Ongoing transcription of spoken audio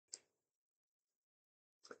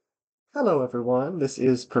Hello, everyone. This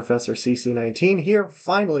is Professor CC19 here,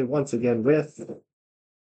 finally, once again, with.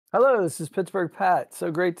 Hello, this is Pittsburgh Pat.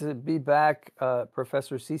 So great to be back,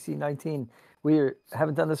 Professor CC19.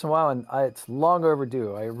 Haven't done this in a while, and it's long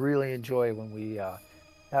overdue. I really enjoy when we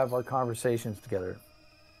have our conversations together.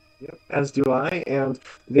 Yep, as do I, and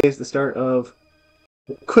today is the start of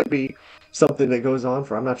what could be something that goes on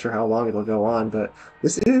for I'm not sure how long it'll go on, but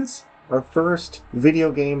this is our first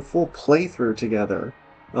video game full playthrough together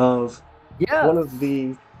of one Yes. of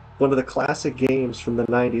the one of the classic games from the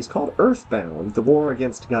 90s called Earthbound: The War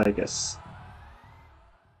Against Gygus.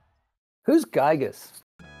 Who's Gygus?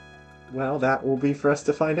 Well, that will be for us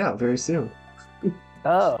to find out very soon.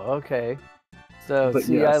 Oh, okay. So, But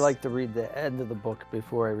see, I yes. like to read the end of the book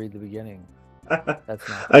before I read the beginning. That's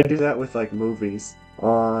not. I do that with like movies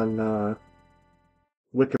on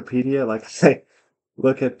Wikipedia. Like I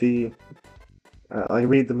look at I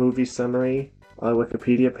read the movie summary on a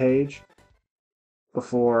Wikipedia page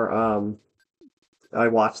before I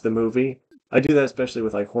watch the movie. I do that especially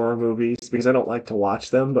with like horror movies because I don't like to watch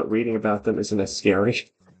them, but reading about them isn't as scary.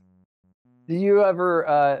 Do you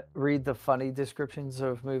ever read the funny descriptions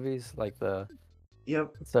of movies, like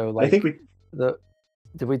Yep. so I think like the?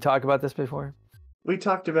 Did we talk about this before? we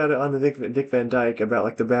talked about it on the Dick Van Dyke about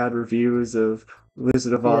like the bad reviews of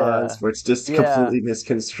Wizard of Yeah, Oz, where it's just yeah. completely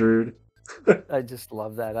misconstrued. I just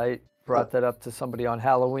love that. I brought that up to somebody on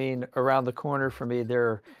Halloween. Around the corner from me,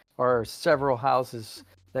 there are several houses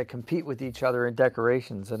that compete with each other in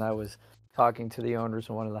decorations, and I was talking to the owners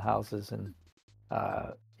of one of the houses, and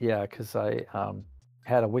yeah, because I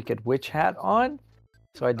had a Wicked Witch hat on,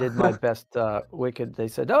 so I did my best Wicked. They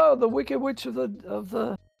said, "Oh, the Wicked Witch of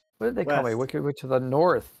the what did they call me? West. Wicked Witch of the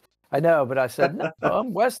North." I know, but I said, "No,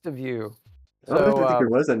 I'm west of you." I don't So think there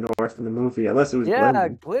was a North in the movie, unless it was yeah, Glinda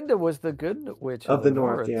Glinda was the good witch of of the the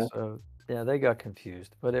North, north, yeah. so yeah, they got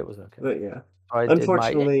confused, but it was okay. But yeah, So I did my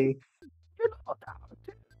unfortunately,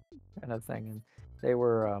 kind of thing, and they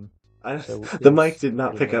were so it the mic was did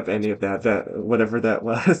not pretty pick up hilarious. any of that. That whatever that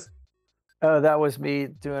was. Oh, that was me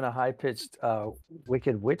doing a high-pitched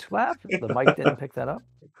Wicked Witch laugh. The mic didn't pick that up.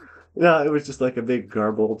 No, it was just like a big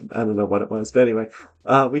garbled. I don't know what it was, but anyway,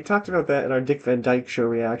 we talked about that in our Dick Van Dyke Show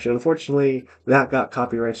reaction. Unfortunately, that got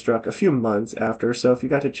copyright struck a few months after. So if you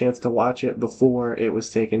got a chance to watch it before it was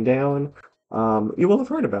taken down, you will have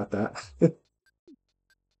heard about that.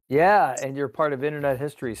 Yeah, and you're part of internet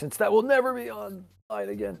history since that will never be online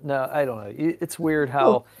again. No, I don't know. It's weird Oh,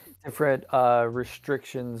 how different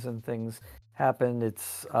restrictions and things happen.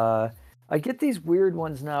 It's I get these weird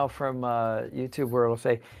ones now from YouTube where it'll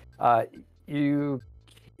say uh, you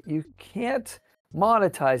you can't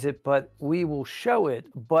monetize it, but we will show it,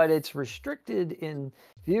 but it's restricted in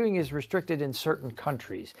viewing is restricted in certain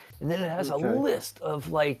countries. And then it has a okay, list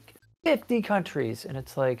of like 50 countries, and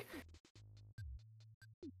it's like,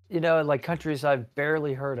 like countries I've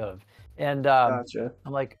barely heard of. And gotcha.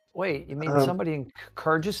 I'm like, wait, you mean Um, somebody in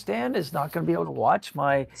Kyrgyzstan is not going to be able to watch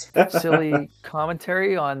my silly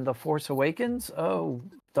commentary on The Force Awakens? Oh,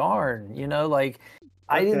 darn. Like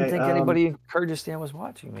I didn't okay, think anybody in Kyrgyzstan was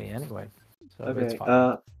watching me anyway. So it's okay.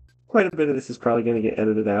 fine. Quite a bit of this is probably going to get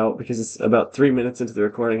edited out because it's about 3 minutes into the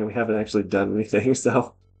recording and we haven't actually done anything.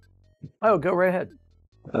 So, Oh, go right ahead.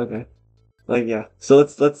 okay, like yeah. So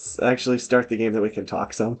let's actually start the game that we can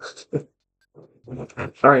talk some.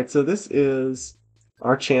 All right, so this is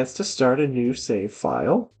our chance to start a new save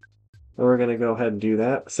file. And we're going to go ahead and do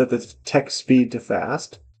that. Set the text speed to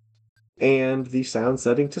fast and the sound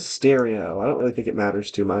setting to stereo. I don't really think it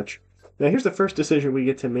matters too much. Now, here's the first decision we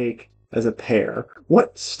get to make as a pair.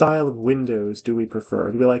 What style of windows do we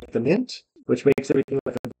prefer? Do we like the mint, which makes everything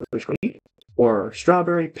like a bluish green, or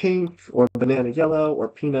strawberry pink, or banana yellow, or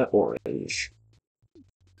peanut orange?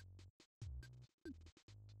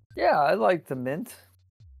 Yeah, I like the mint.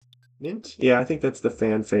 Mint? Yeah, I think that's the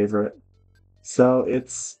fan favorite. So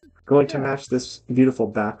it's going to Yeah. match this beautiful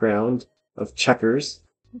background of checkers.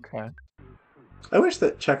 Okay. I wish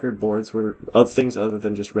that checkered boards were of things other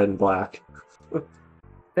than just red and black.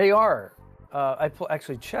 They are.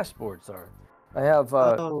 Actually chessboards are. I have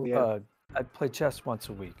Oh, yeah. I play chess once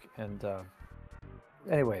a week, and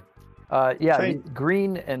anyway, yeah, Trying.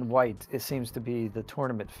 green and white. It seems to be the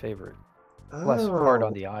tournament favorite. Less hard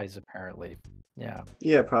on Oh, the eyes, apparently. Yeah.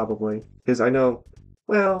 yeah, probably. Because I know,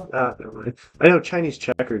 well, never mind. I know Chinese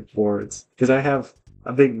checkered boards because I have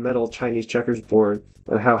a big metal Chinese checkers board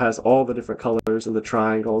and how it has all the different colors and the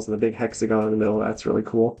triangles and the big hexagon in the middle. That's really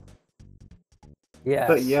cool. But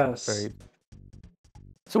Yes. yes, Very.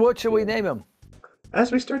 So what should we yeah. name him?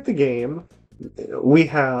 As we start the game, we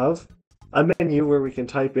have a menu where we can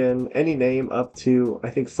type in any name up to, I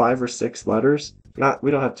think, 5 or 6 letters. Not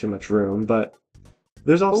we don't have too much room, but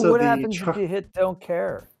there's But also what the happens if you hit don't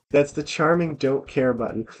care? that's the charming don't care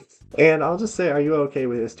button. And I'll just say, are you okay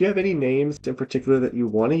with this? Do you have any names in particular that you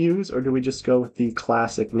want to use, or do we just go with the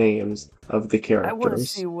classic names of the I want to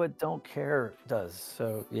see characters? what don't care does.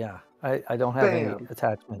 So yeah, I don't have any Bam!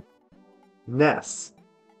 attachment. Ness.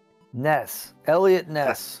 Ness, Elliot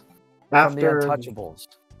Ness from the After Untouchables.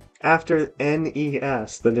 after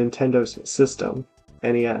NES, the Nintendo system,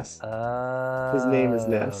 NES. His name is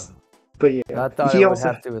Ness. But yeah, I thought he it would also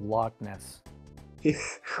have to with Loch Ness.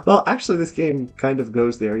 well, actually, this game kind of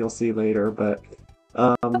goes there. You'll see later, but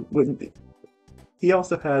he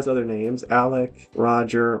also has other names: Alec,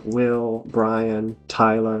 Roger, Will, Brian,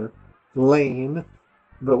 Tyler, Lane.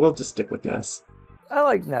 But we'll just stick with Ness. I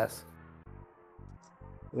like Ness.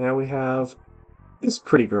 Now we have this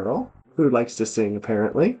pretty girl who likes to sing.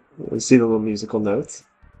 Apparently, you see the little musical notes.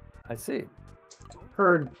 I see.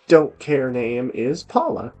 Her don't care name is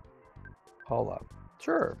Paula. Paula.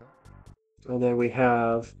 Sure. And then we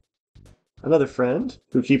have another friend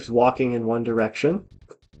who keeps walking in one direction.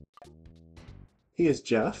 He is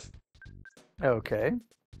Jeff. Okay.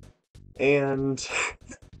 And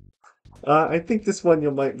I think this one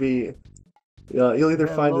you'll you'll either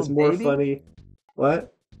That find this little more baby? funny.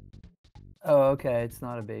 What? Oh, okay. It's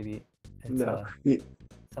not a baby. It's No.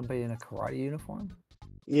 somebody in a karate uniform.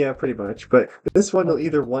 Yeah, pretty much. But this one you'll Okay.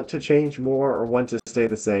 either want to change more or want to stay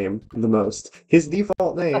the same the most. His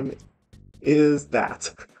default name is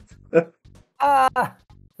that. Ah,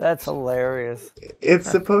 that's hilarious. It's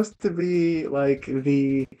supposed to be like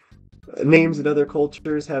the names in other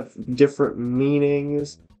cultures have different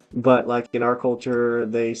meanings, but like in our culture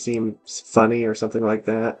they seem funny or something like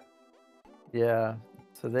that. Yeah.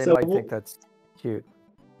 So they So might think that's cute.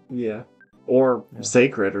 yeah, or Yeah.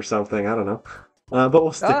 sacred or something. I don't know, but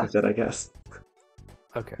we'll stick with it, I guess.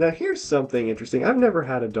 Okay. Now here's something interesting. I've never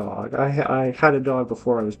had a dog. I had a dog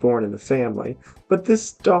before I was born in the family, but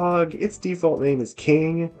this dog, its default name is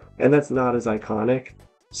King, and that's not as iconic.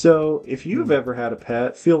 So if you've ever had a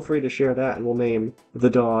pet, feel free to share that, and we'll name the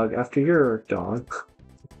dog after your dog.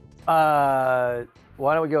 Why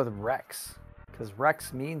don't we go with Rex? Because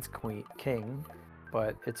Rex means king,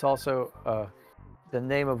 but it's also the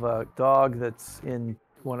name of a dog that's in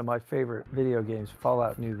one of my favorite video games,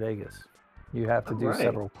 Fallout New Vegas. You have to do Alright.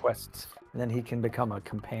 several quests, and then he can become a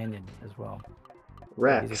companion as well.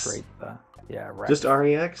 Rex. He's a great, Rex. Just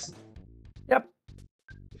REX? Yep.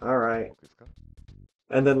 Alright.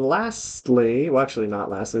 And then lastly, well, actually not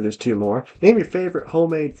lastly, there's two more. Name your favorite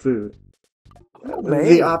homemade food. Homemade?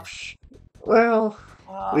 The option. Well,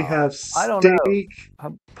 we have I don't know. steak,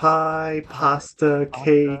 pie, pasta,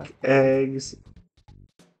 cake, eggs,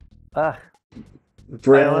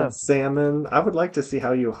 bread, salmon. I would like to see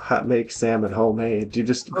how you make salmon homemade. Do you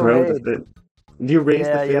just grow the fish? Do you raise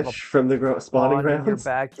the you have fish from the spawning in your grounds?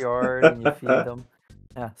 backyard and you feed them.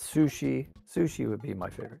 Yeah, sushi. Sushi would be my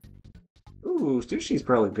favorite. Ooh, sushi's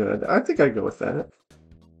probably good. I think I'd go with that.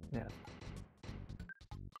 Yeah.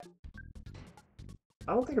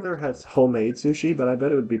 I don't think I've ever had homemade sushi, but I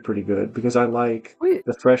bet it would be pretty good because I like We-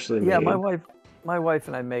 the freshly made. Yeah, my wife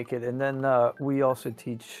and I make it, and then we also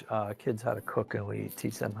teach kids how to cook, and we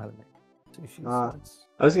teach them how to make sushi.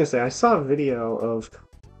 I was gonna say I saw a video of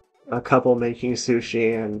a couple making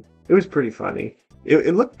sushi, and it was pretty funny.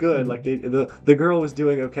 It looked good. Like the girl was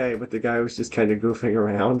doing okay, but the guy was just kind of goofing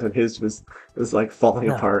around, and his was like falling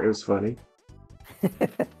apart. It was funny.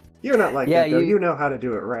 You're not like that though. You know how to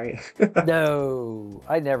do it right. No,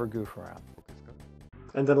 I never goof around.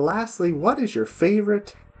 And then lastly, what is your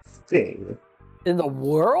favorite thing in the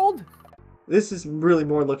world? This is really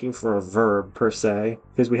more looking for a verb per se,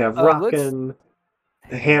 because we have rockin',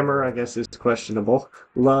 hammer, I guess is questionable.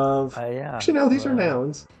 Love. Yeah. Actually, no, these are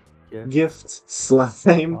nouns. Gifts,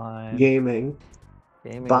 slime, gaming,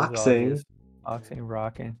 boxing. Boxing,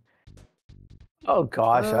 rocking. Oh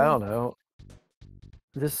gosh, I don't know.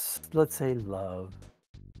 Let's say love.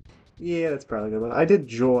 Yeah, that's probably a good one. I did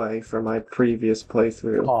joy for my previous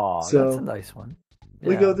playthrough. Oh, so that's a nice one.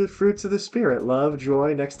 We go through fruits of the spirit. Love,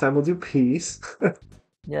 joy. Next time we'll do peace.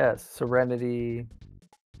 Yes, serenity.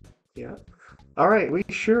 Yeah. All right, we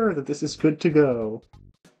sure that this is good to go?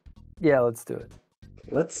 Yeah, let's do it.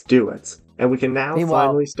 Let's do it. And we can now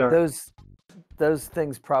finally start. Those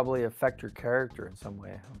things probably affect your character in some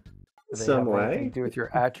way. Some way? To do with your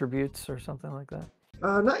attributes or something like that?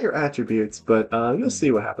 Not your attributes, but you'll see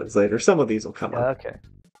what happens later. Some of these will come up. Okay.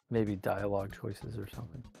 Maybe dialogue choices or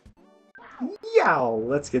something. Yow!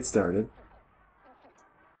 Let's get started.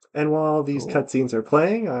 And while these cutscenes are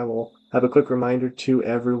playing, I will have a quick reminder to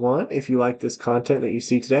everyone. If you like this content that you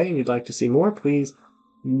see today and you'd like to see more, please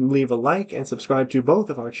leave a like and subscribe to both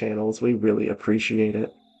of our channels. We really appreciate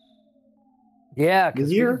it. Yeah, The because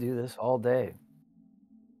we could year, do this all day.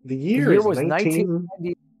 the The year year is was 19...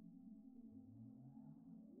 1990.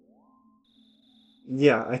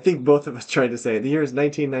 Yeah, I think both of us tried to say it. The year is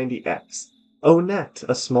 1990X. Onet,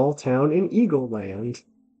 a small town in Eagle Land.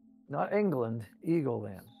 Not England, Eagle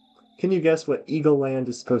Land. Can you guess what Eagle Land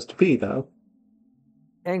is supposed to be, though?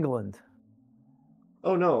 England.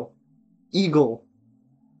 Oh no, Eagle.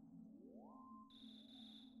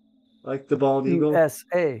 Like the bald eagle?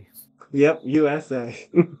 USA. Yep, USA.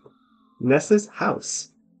 Ness's house.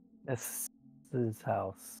 Ness's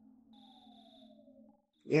house.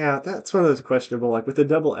 Yeah, that's one of those questionable. Like with the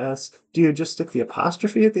double S, do you just stick the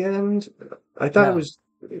apostrophe at the end? I thought it No. was.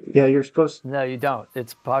 Yeah, you're supposed. No, you don't.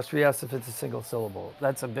 It's apostrophe S if it's a single syllable.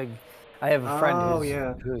 That's a big. I have a friend Oh,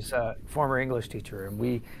 yeah. who's a former English teacher, and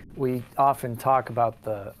we often talk about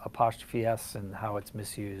the apostrophe S and how it's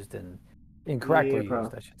misused and incorrectly Yeah,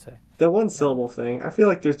 used, I should say. the one syllable thing. I feel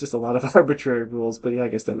like there's just a lot of arbitrary rules, but yeah, I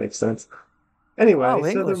guess that makes sense. Anyway, Oh, so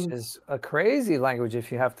English the. is a crazy language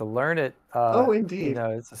if you have to learn it. Oh, You indeed.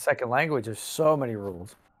 know, it's a second language. There's so many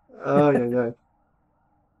rules. Oh, yeah,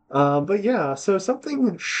 yeah. But yeah, so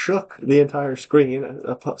something shook the entire screen,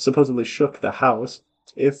 supposedly shook the house.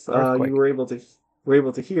 If you Earthquake. were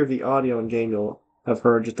able to hear the audio in game, you'll have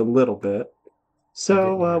heard just a little bit. I didn't So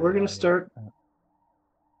hear we're the gonna audio. start.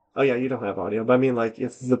 Oh yeah, you don't have audio, but I mean like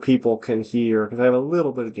if the people can hear, because I have a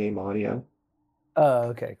little bit of game audio. Oh,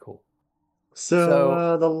 okay, cool. So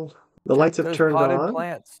So the check lights have those turned potted on.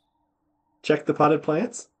 plants. Check the potted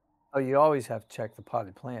plants. Oh, you always have to check the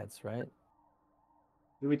potted plants, right?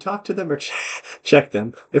 Do we talk to them or check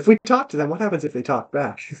them? If we talk to them, what happens if they talk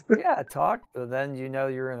back? Yeah, talk, but then you know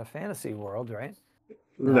you're in a fantasy world, right?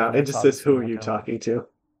 No, it That's just says obviously who are not you going to work. talking to.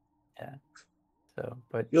 Yeah. So,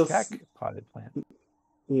 but You'll check potted plant.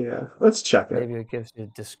 Yeah, let's check it. Maybe it gives you a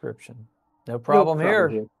description. No No problem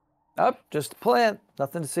problem here. Up, just a plant.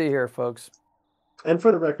 Nothing to see here, folks. And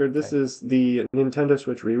for the record, this is the Nintendo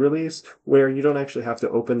Switch re-release, where you don't actually have to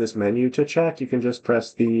open this menu to check. You can just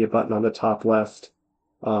press the button on the top left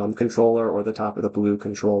controller or the top of the blue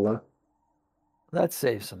controller. That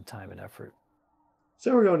saves some time and effort.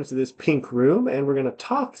 So we're going into this pink room, and we're going to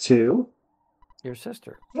talk to... Your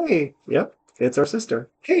sister. Hey, yep, it's our sister.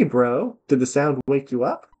 Hey, bro, did the sound wake you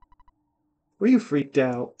up? Were you freaked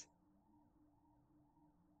out?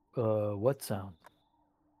 What sound?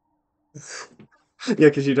 Yeah,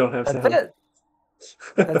 because you don't have That's sound. it.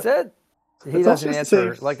 That's it. He That's all she doesn't has to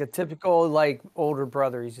answer say. like a typical like older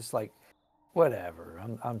brother. He's just like, whatever.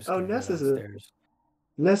 I'm just gonna go downstairs.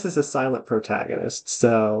 Ness is a silent protagonist,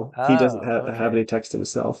 so he doesn't Oh, have okay. any text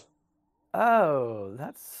himself. Oh,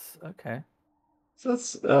 that's okay. So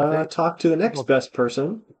let's talk to the next best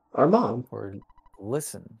person, our mom. Or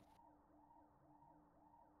listen.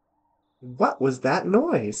 What was that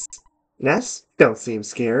noise? Ness, don't seem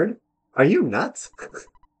scared. Are you nuts?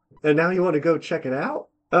 And now you want to go check it out?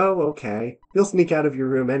 Oh, okay. You'll sneak out of your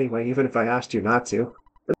room anyway, even if I asked you not to.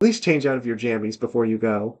 At least change out of your jammies before you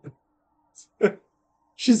go.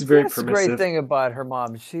 She's very That's the permissive. great thing about her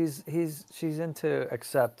mom. She's into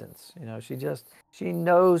acceptance. You know, she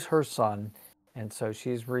knows her son, and so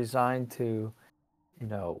she's resigned to, you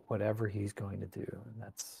know, whatever he's going to do, and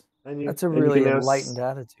that's a really enlightened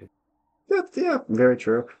attitude. Yeah, very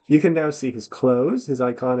true. You can now see his clothes, his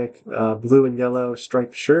iconic blue and yellow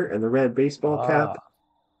striped shirt, and the red baseball cap.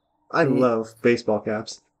 I love baseball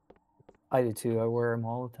caps. I do too. I wear them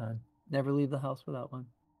all the time. Never leave the house without one.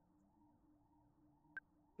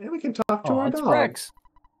 And we can talk to our dog. Rex.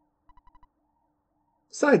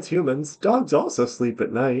 Besides humans, dogs also sleep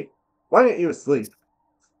at night. Why aren't you asleep?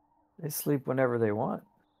 They sleep whenever they want.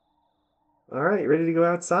 All right, ready to go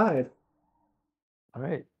outside. All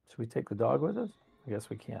right. Should we take the dog with us? I guess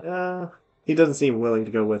we can't. He doesn't seem willing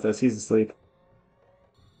to go with us. He's asleep.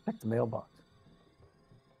 Check the mailbox.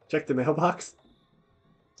 Check the mailbox?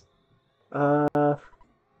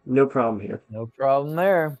 No problem here. No problem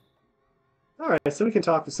there. All right, so we can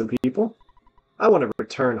talk to some people. I want to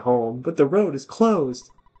return home, but the road is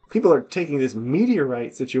closed. People are taking this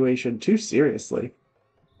meteorite situation too seriously.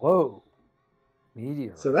 Whoa.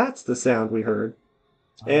 Meteorite. So that's the sound we heard.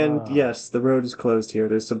 And yes, the road is closed here.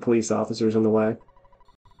 There's some police officers in the way.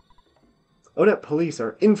 Onet police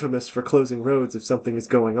are infamous for closing roads if something is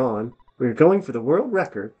going on. We're going for the world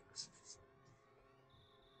record.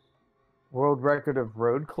 World record of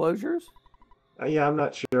road closures? Yeah, I'm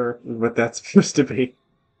not sure what that's supposed to be.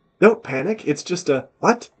 Don't panic. It's just a,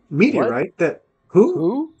 what? Meteorite that,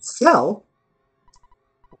 who? Fell?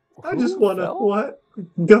 I just want to, what?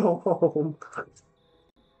 Go home.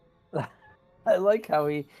 I like how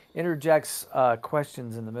he interjects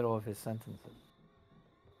questions in the middle of his sentences.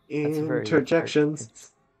 That's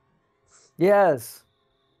Interjections. Yes,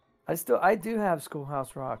 I do have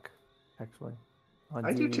Schoolhouse Rock, actually, on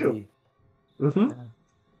I DVD. do too. Mm-hmm. Yeah.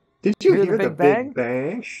 Did you hear the Big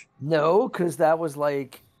Bang? No, because that was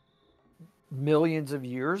like millions of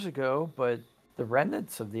years ago, but the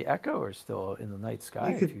remnants of the echo are still in the night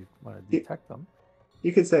sky if you want to detect them.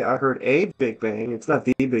 You could say, I heard a Big Bang. It's not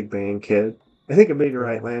the Big Bang, kid. I think a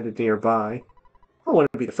meteorite landed nearby. I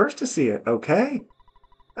want to be the first to see it, okay?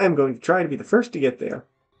 I'm going to try to be the first to get there.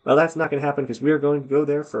 Well, that's not going to happen because we're going to go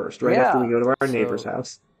there first, right after we go to our neighbor's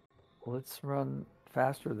house. Let's run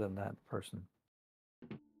faster than that person.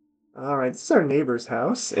 All right, this is our neighbor's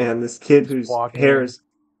house, and this kid whose hair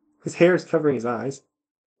is covering his eyes.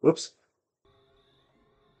 Whoops.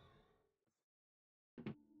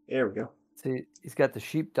 There we go. See, he's got the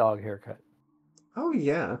sheepdog haircut. Oh,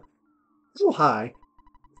 yeah. A little high.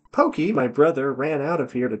 Pokey, my brother, ran out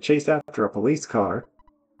of here to chase after a police car.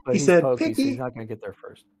 But he said, Pokey, Picky. So he's not going to get there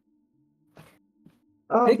first.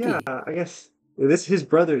 Oh, Picky. Yeah, I guess his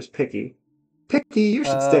brother's Picky. Picky, you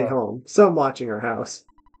should stay home. So I'm watching our house.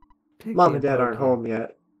 Picky Mom and Dad aren't home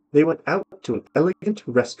yet. They went out to an elegant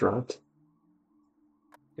restaurant.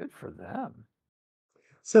 Good for them.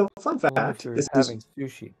 So, fun fact. This having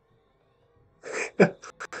sushi.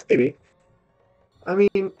 Maybe. I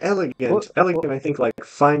mean, elegant. Elegant, I think, like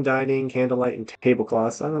fine dining, candlelight, and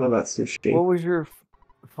tablecloths. I don't know about sushi. What was your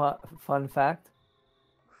fun fact?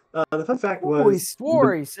 The fun fact was... he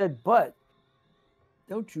swore. He said, but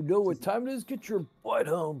don't you know what time it is? Get your butt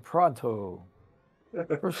home pronto.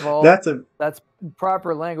 First of all, that's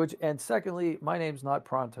proper language. And secondly, my name's not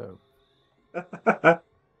Pronto. I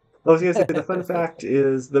was going to say, the fun fact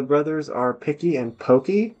is the brothers are Picky and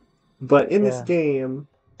Pokey. But in this game...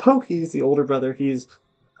 Pokey's the older brother. He's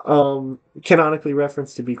canonically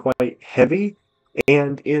referenced to be quite heavy.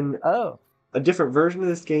 And in a different version of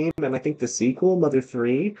this game, and I think the sequel, Mother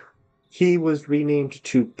 3, he was renamed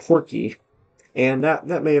to Porky. And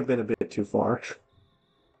that may have been a bit too far.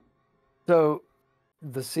 So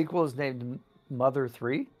the sequel is named Mother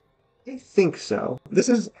 3? I think so. That's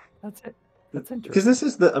it. That's interesting. Because this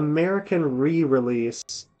is the American re-release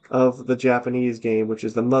of the Japanese game, which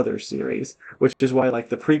is the Mother series, which is why like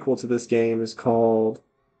the prequel to this game is called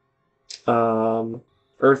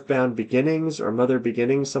Earthbound Beginnings or Mother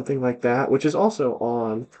Beginnings, something like that, which is also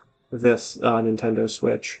on this Nintendo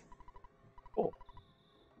Switch. Cool.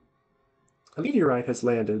 A meteorite has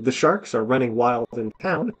landed. The sharks are running wild in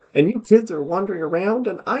town, and you kids are wandering around,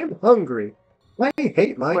 and I'm hungry. I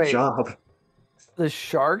hate my job. The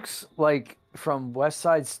sharks, like from West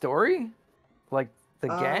Side Story? Like the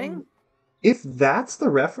gang? If that's the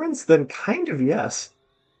reference, then kind of yes.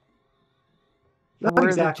 Not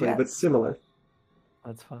exactly, but similar.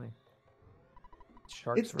 That's funny.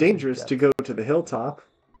 It's dangerous to go to the hilltop.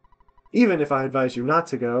 Even if I advise you not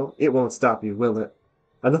to go, it won't stop you, will it?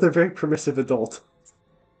 Another very permissive adult.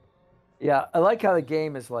 Yeah, I like how the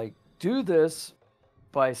game is like, do this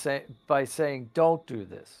by saying don't do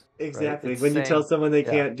this. Exactly. Right? When you tell someone they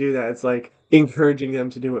can't do that, it's like encouraging them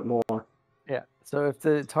to do it more. Yeah. So if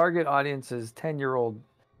the target audience is 10-year-old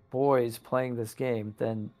boys playing this game,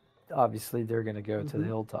 then obviously they're going to go to the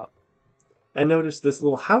hilltop. I noticed this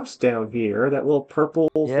little house down here, that little purple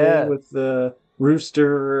thing with the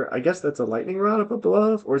rooster. I guess that's a lightning rod up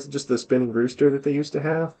above, or is it just the spinning rooster that they used to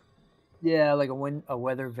have? Yeah, like a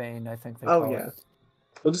weather vane, I think they call it.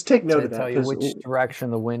 Well, just take note of that. To tell you which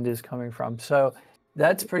direction the wind is coming from. So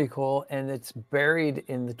that's pretty cool, and it's buried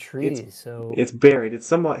in the trees. It's buried. It's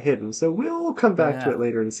somewhat hidden. So we'll come back to it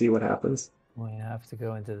later and see what happens. We have to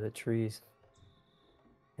go into the trees.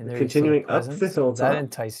 And continuing up the hilltop. That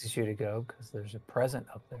entices you to go because there's a present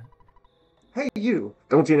up there. Hey, you!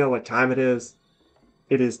 Don't you know what time it is?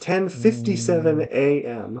 It is 10:57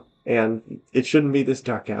 a.m. and it shouldn't be this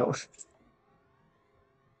dark out.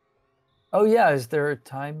 Oh yeah, is there a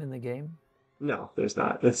time in the game? No, there's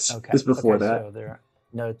not. It's before that. So there are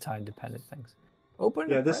no time-dependent things. Open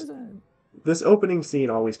the present. This opening scene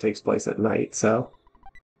always takes place at night, so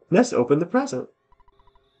Ness opened the present.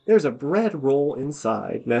 There's a bread roll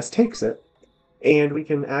inside. Ness takes it, and we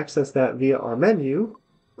can access that via our menu,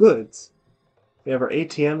 Goods. We have our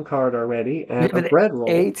ATM card already, and a bread roll.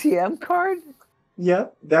 ATM card?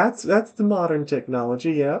 Yep, that's the modern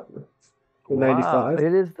technology, yep. Wow, 95.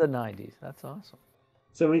 It is the 90s. That's awesome.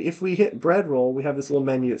 So if we hit bread roll, we have this little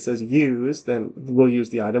menu that says use, then we'll use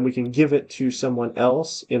the item. We can give it to someone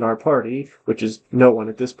else in our party, which is no one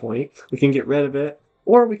at this point. We can get rid of it,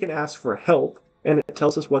 or we can ask for help, and it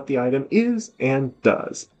tells us what the item is and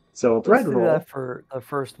does. So Let's bread do roll. that for the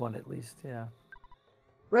first one at least. Yeah.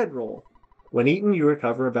 Bread roll. When eaten, you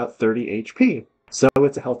recover about 30 HP. So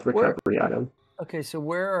it's a health recovery item. Okay, so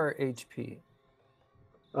where are HP? Do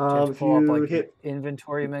you have to If pull up you like hit, the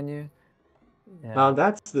inventory menu? Yeah.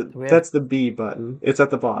 that's So the B button. It's at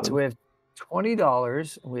the bottom. So we have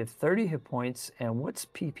 $20. We have 30 hit points, and what's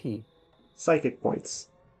PP? Psychic points.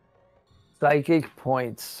 Psychic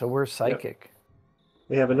points. So we're psychic. Yep.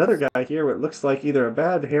 We have another guy here what looks like either a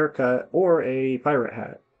bad haircut or a pirate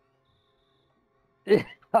hat.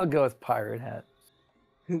 I'll go with pirate hat.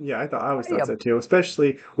 Yeah, I always thought so too.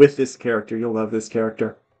 Especially with this character. You'll love this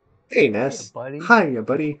character. Hey, Ness. Hiya, buddy. Hiya,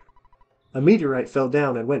 buddy. A meteorite fell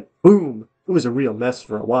down and went boom. It was a real mess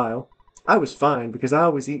for a while. I was fine because I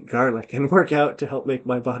always eat garlic and work out to help make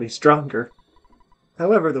my body stronger.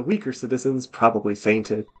 However, the weaker citizens probably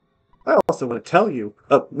fainted. I also want to tell you,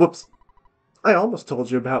 whoops. I almost told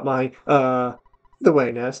you about my, the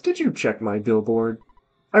way, Ness, did you check my billboard?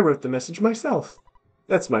 I wrote the message myself.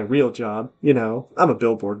 That's my real job, you know, I'm a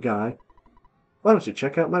billboard guy. Why don't you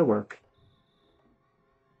check out my work?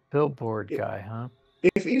 Billboard guy, huh?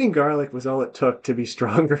 If eating garlic was all it took to be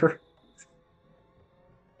stronger.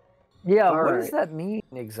 Yeah, what does that mean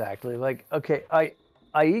exactly? Like, okay,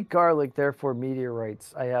 I eat garlic, therefore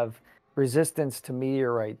meteorites. I have resistance to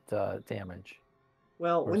meteorite damage.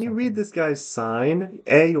 Well, when you read this guy's sign,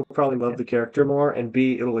 A, you'll probably love the character more, and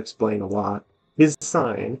B, it'll explain a lot. His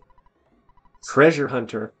sign, Treasure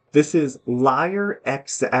Hunter. This is Liar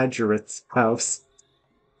Exaggerate's house.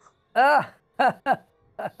 Ah!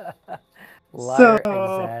 Liar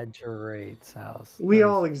Exaggerate's house. We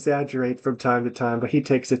all exaggerate from time to time, but he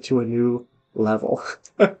takes it to a new level.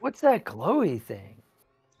 What's that glowy thing?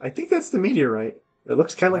 I think that's the meteorite. It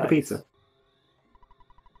looks kind of like a pizza.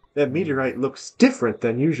 That meteorite looks different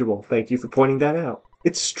than usual. Thank you for pointing that out.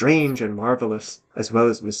 It's strange and marvelous, as well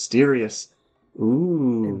as mysterious.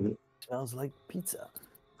 Ooh. It smells like pizza.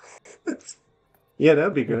 Yeah,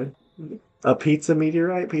 that'd be good. A pizza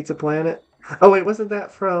meteorite, Pizza Planet. Oh wait, wasn't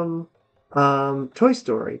that from Toy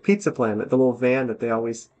Story? Pizza Planet, the little van that they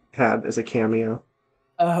always had as a cameo.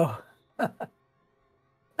 Oh.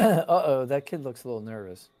 Uh-oh, that kid looks a little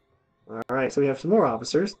nervous. Alright, so we have some more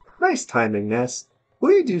officers. Nice timing, Ness.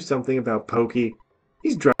 Will you do something about Pokey?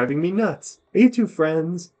 He's driving me nuts. Are you two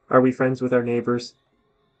friends? Are we friends with our neighbors?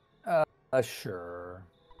 Sure.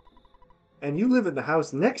 And you live in the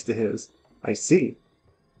house next to his. I see.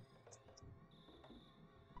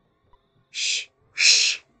 Shh.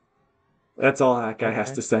 Shh. That's all that guy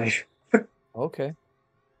has to say. Okay.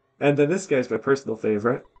 And then this guy's my personal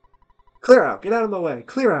favorite. Clear out. Get out of my way.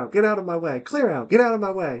 Clear out. Get out of my way. Clear out. Get out of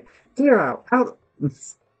my way. Clear out. Out.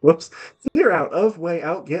 Whoops. Clear out of way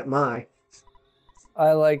out. Get my.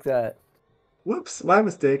 I like that. Whoops. My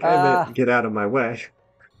mistake. I meant get out of my way.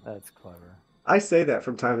 That's clever. I say that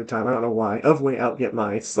from time to time. I don't know why. Of way out. Get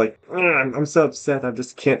my. It's like, I'm so upset. I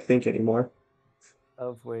just can't think anymore.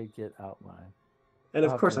 Of way get out mine. And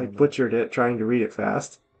of course I butchered it trying to read it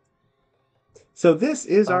fast. So this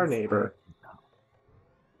is our neighbor.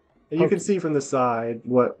 And you can see from the side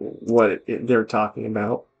what they're talking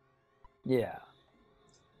about. Yeah.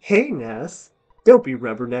 Hey, Ness. Don't be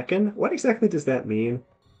rubbernecking. What exactly does that mean?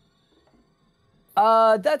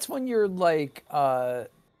 That's when you're like, the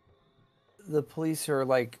police are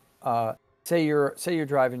like, say you're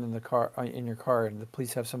driving in your car and the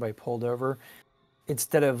police have somebody pulled over.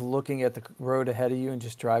 Instead of looking at the road ahead of you and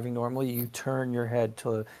just driving normally, you turn your head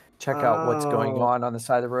to check out what's going on the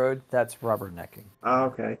side of the road. That's rubbernecking.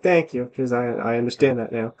 Okay, thank you, because I understand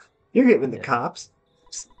that now. You're getting in the cops.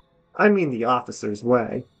 I mean the officer's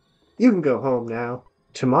way. You can go home now.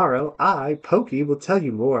 Tomorrow, Pokey, will tell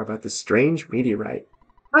you more about the strange meteorite.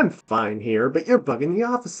 I'm fine here, but you're bugging the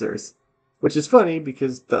officers. Which is funny,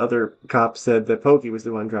 because the other cop said that Pokey was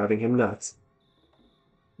the one driving him nuts.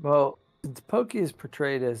 Well, since Pokey is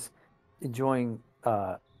portrayed as enjoying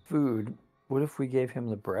food, what if we gave him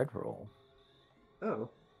the bread roll? Oh.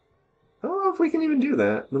 I don't know if we can even do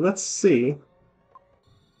that, but let's see.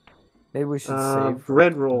 Maybe we should save.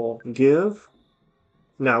 Bread roll. Give?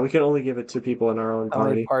 No, we can only give it to people in our own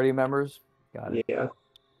party. Only party members? Got it. Yeah.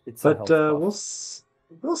 It's but we'll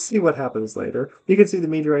see what happens later. You can see the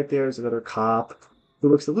meteorite there is another cop who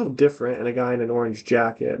looks a little different and a guy in an orange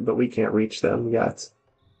jacket, but we can't reach them yet.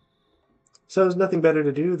 So there's nothing better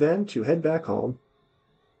to do than to head back home.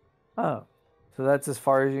 Oh, so that's as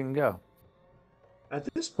far as you can go.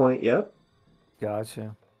 At this point, yep.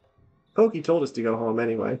 Gotcha. Pokey told us to go home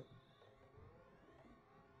anyway.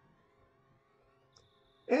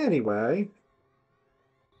 Anyway,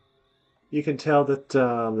 You can tell that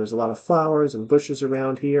there's a lot of flowers and bushes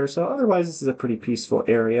around here, so otherwise this is a pretty peaceful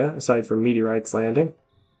area, aside from meteorites landing.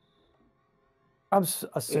 I'm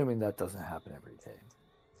assuming that doesn't happen every day.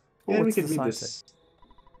 Well, And we what's could the read sign say? this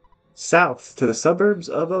south to the suburbs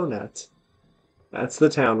of Onet. That's the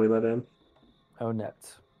town we live in.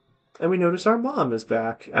 Onet. And we notice our mom is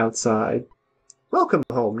back outside. Welcome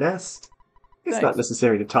home, Nest. It's not Thanks.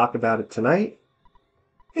 necessary to talk about it tonight.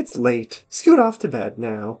 It's late. Scoot off to bed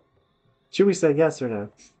now. Should we say yes or no?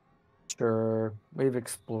 Sure. We've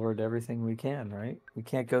explored everything we can, right? We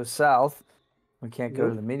can't go south. We can't go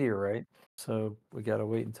to the meteorite. So we got to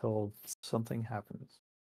wait until something happens.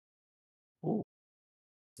 Ooh.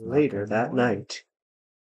 Later that night.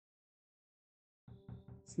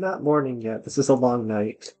 It's not morning yet. This is a long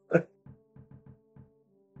night. The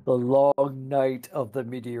long night of the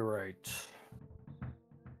meteorite.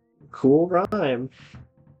 Cool rhyme.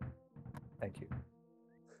 Thank you.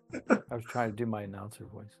 I was trying to do my announcer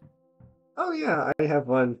voice. Oh yeah, I have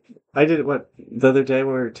one. I did it the other day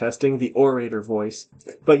when we were testing the orator voice.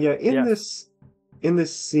 But yeah, in this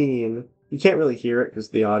scene, you can't really hear it because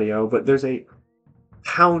of the audio, but there's a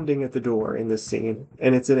pounding at the door in this scene,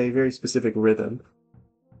 and it's in a very specific rhythm.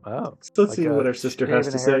 Oh. So let's see what our sister has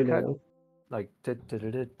to say now. Like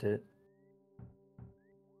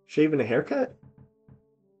Shaving a haircut?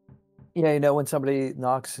 Yeah, you know when somebody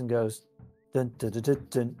knocks and goes dun, dun, dun, dun,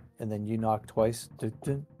 dun, and then you knock twice. Dun,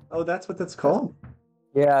 dun. Oh, that's what that's called?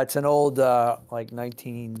 Yeah, it's an old like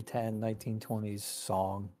 1910, 1920s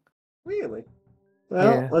song. Really?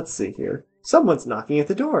 Well, let's see here. Someone's knocking at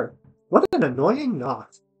the door. What an annoying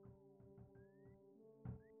knock.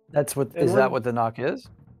 That's what is that what the knock is?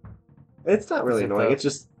 It's not really annoying. It's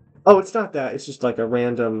just it's not that. It's just like a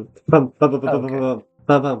random bum bum bum bum bum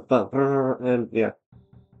bum bum bum, and yeah.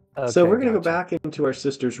 So we're going to go back into our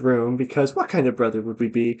sister's room because what kind of brother would we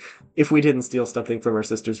be if we didn't steal something from our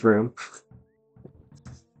sister's room?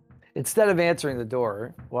 Instead of answering the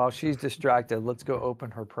door while she's distracted, let's go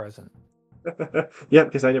open her present. Yep,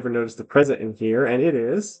 because I never noticed the present in here, and it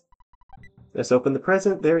is. Let's open the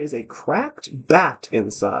present. There is a cracked bat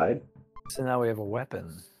inside. So now we have a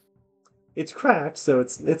weapon. It's cracked, so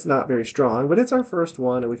it's not very strong, but it's our first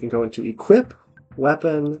one, and we can go into equip,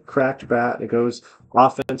 weapon, cracked bat. It goes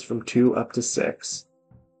offense from 2 up to 6.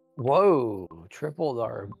 Whoa, tripled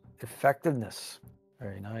our effectiveness.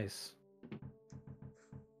 Very nice.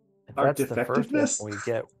 Our that's defectiveness? The first weapon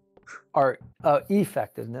we get. Our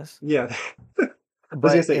effectiveness. Yeah. I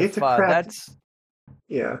was going to say, it's a cracked...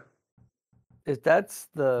 Yeah. If that's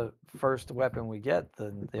the first weapon we get,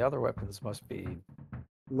 then the other weapons must be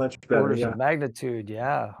much better. Orders of magnitude,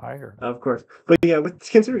 higher. Of course. But yeah,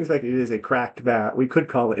 considering the fact it is a cracked bat, we could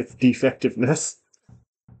call it its defectiveness.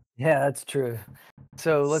 Yeah, that's true.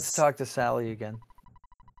 So let's talk to Sally again.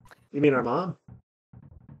 You mean our mom?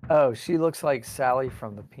 Oh, she looks like Sally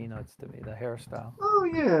from the Peanuts to me, the hairstyle. Oh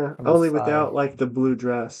yeah, only without like the blue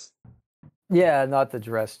dress. Yeah, not the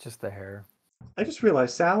dress, just the hair. I just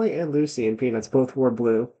realized Sally and Lucy in Peanuts both wore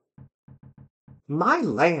blue. My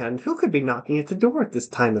land? Who could be knocking at the door at this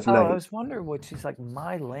time of night? I was wondering what she's like,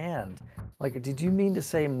 my land. Like, did you mean to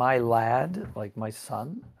say my lad? Like my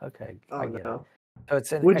son? Okay, I get it. So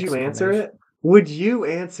it's an Would you answer it? Would you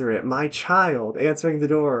answer it? My child answering the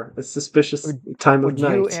door. A suspicious time of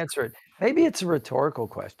night. Would you answer it? Maybe it's a rhetorical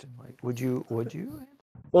question. Like, would you?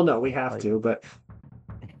 Well, no, we have to, but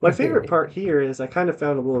my favorite part here is I kind of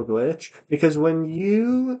found a little glitch because when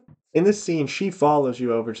you... In this scene, she follows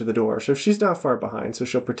you over to the door, so she's not far behind, so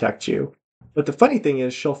she'll protect you. But the funny thing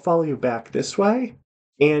is, she'll follow you back this way,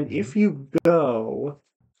 and if you go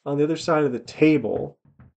on the other side of the table,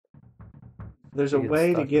 there's a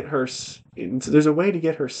way to get her. There's a way to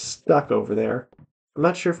get her stuck over there. I'm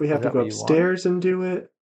not sure if we have to go upstairs and do it.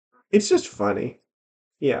 It's just funny.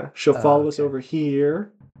 Yeah, she'll follow us over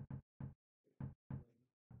here,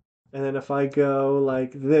 and then if I go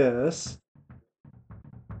like this.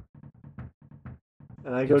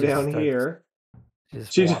 And I go down here.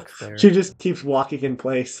 She just keeps walking in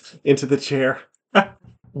place into the chair.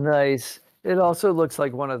 Nice. It also looks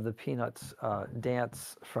like one of the Peanuts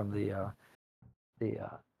dance from the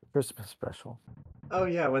Christmas special. Oh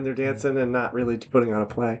yeah, when they're dancing and not really putting on a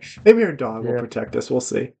play. Maybe our dog will protect us. We'll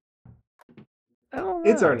see. I don't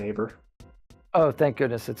know. It's our neighbor. Oh, thank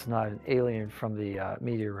goodness it's not an alien from the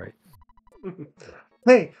meteorite.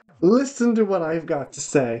 Hey, listen to what I've got to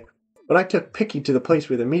say. When I took Picky to the place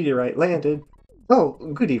where the meteorite landed... Oh,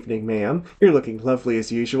 good evening, ma'am. You're looking lovely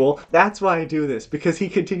as usual. That's why I do this, because he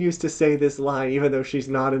continues to say this line even though she's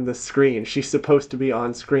not in the screen. She's supposed to be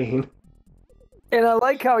on screen. And I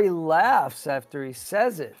like how he laughs after he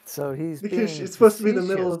says it. So he's because it's supposed to be the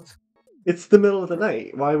middle of... It's the middle of the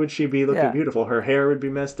night. Why would she be looking Yeah. beautiful? Her hair would be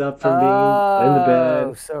messed up from being in the Oh,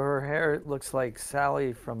 bed. so her hair looks like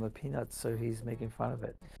Sally from the Peanuts, so he's making fun of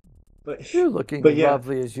it. But You're looking but yeah,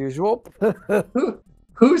 lovely as usual.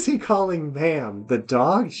 who's he calling ma'am? The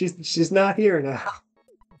dog? She's not here now.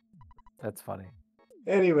 That's funny.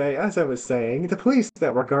 Anyway, as I was saying, the police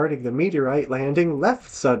that were guarding the meteorite landing left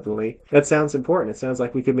suddenly. That sounds important. It sounds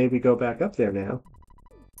like we could maybe go back up there now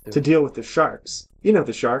to deal with the sharks. You know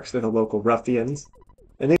the sharks, they're the local ruffians.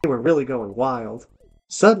 And they were really going wild.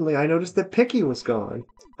 Suddenly, I noticed that Picky was gone.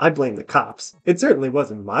 I blame the cops. It certainly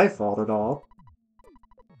wasn't my fault at all.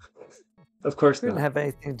 Of course It didn't not. have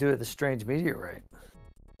anything to do with the strange meteorite.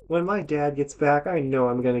 When my dad gets back, I know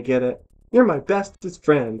I'm gonna get it. You're my bestest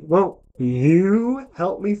friend. Won't you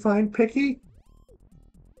help me find Picky?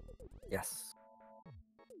 Yes.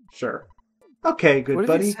 Sure. Okay, good What if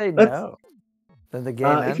buddy. you say Let's, no? Then the game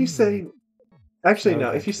ends. if you say... Actually, no.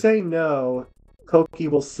 If you say no, Koki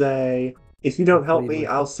will say, if you don't help me,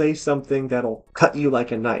 I'll say something that'll cut you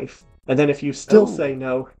like a knife. And then if you still say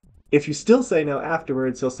no,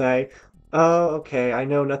 afterwards, he'll say, oh, okay, I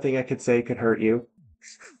know nothing I could say could hurt you.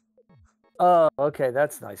 Oh, okay,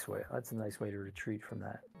 that's a nice way. That's a nice way to retreat from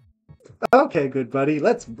that. Okay, good buddy,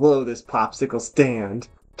 let's blow this popsicle stand.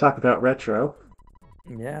 Talk about retro.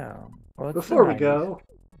 Yeah. Well, Before we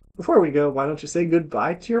go, why don't you say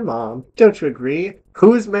goodbye to your mom? Don't you agree?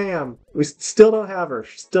 Who is ma'am? We still don't have her.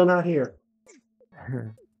 She's still not here.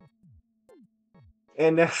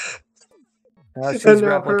 And now... she's and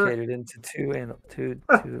now replicated into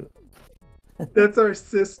two. That's our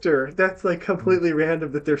sister. That's like completely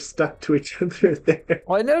random that they're stuck to each other there.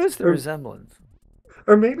 Well, I noticed the resemblance.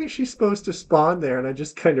 Or maybe she's supposed to spawn there and I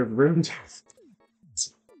just kind of ruined it.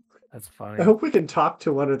 That's funny. I hope we can talk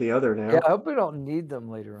to one or the other now. Yeah, I hope we don't need them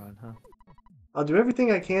later on, huh? I'll do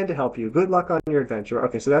everything I can to help you. Good luck on your adventure.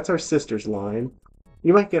 Okay, so that's our sister's line.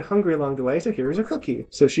 You might get hungry along the way, so here's a cookie.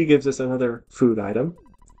 So she gives us another food item.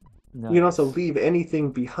 Nice. You can also leave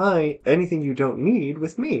anything behind, anything you don't need,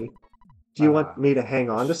 with me. Do you want me to hang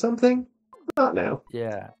on to something? Not now.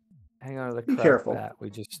 Yeah. Hang on to the Be careful. Bat we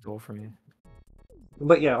just stole from you.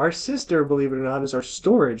 But yeah, our sister, believe it or not, is our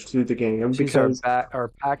storage through the game. She's because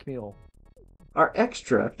our pack mule. Our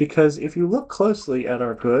extra, because if you look closely at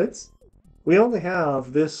our goods, we only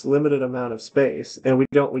have this limited amount of space, and we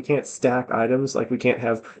can't stack items. Like we can't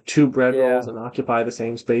have 2 bread rolls and occupy the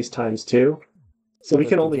same space times 2. So we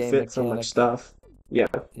can only fit so much stuff. Yeah.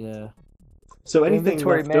 Yeah. So anything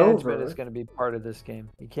inventory left management over is going to be part of this game.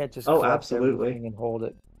 You can't just absolutely everything and hold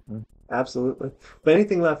it. Absolutely. But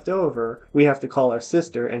anything left over, we have to call our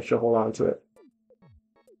sister, and she'll hold on to it.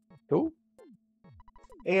 Who?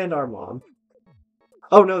 And our mom.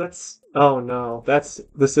 Oh no, that's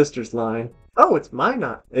the sister's line. Oh, it's my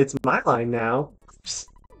line now. Psst.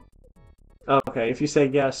 Okay, if you say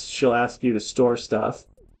yes, she'll ask you to store stuff.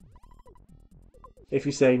 If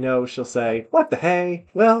you say no, she'll say, what the hey?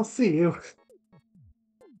 Well, see you.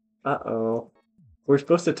 Uh-oh. We're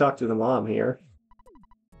supposed to talk to the mom here.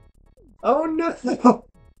 Oh no!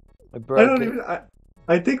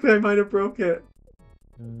 I think I might have broke it.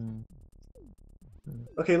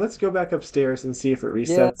 Okay, let's go back upstairs and see if it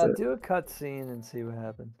resets it. Do a cutscene and see what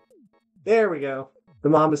happens. There we go. The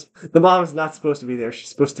mom is not supposed to be there. She's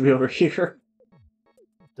supposed to be over here.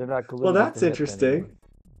 They're not glued. Well, that's interesting.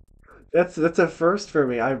 That's a first for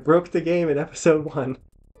me. I broke the game in episode 1.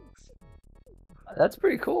 That's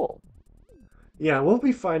pretty cool. Yeah, we'll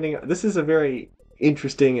be finding... This is a very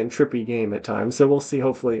interesting and trippy game at times, so we'll see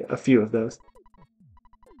hopefully a few of those.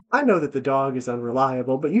 I know that the dog is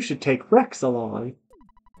unreliable, but you should take Rex along.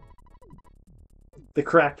 The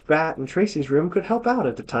cracked bat in Tracy's room could help out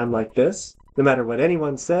at a time like this. No matter what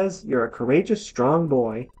anyone says, you're a courageous, strong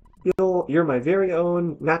boy. You're my very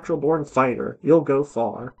own natural-born fighter. You'll go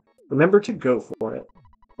far. Remember to go for it.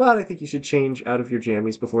 But I think you should change out of your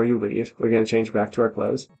jammies before you leave. We're going to change back to our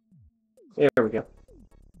clothes. There we go.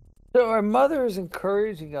 So our mother is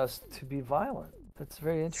encouraging us to be violent. That's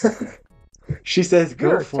very interesting. She says,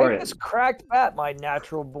 go for it. Take this cracked bat, my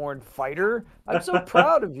natural-born fighter. I'm so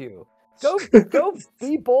proud of you. Go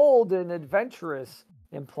be bold and adventurous,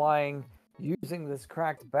 implying using this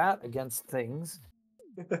cracked bat against things.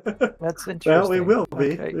 That's interesting. Well, we will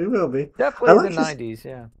be. Okay. We will be. Definitely the 90s,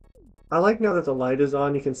 yeah. I like now that the light is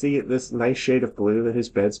on, you can see this nice shade of blue that his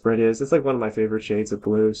bedspread is. It's like one of my favorite shades of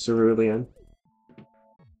blue, cerulean.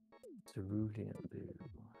 Cerulean blue.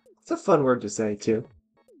 It's a fun word to say, too.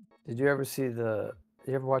 Did you ever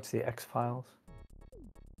watch the X-Files?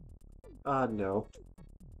 No.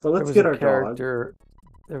 So let's get our dog. There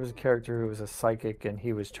was a character who was a psychic, and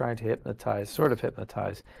he was trying to hypnotize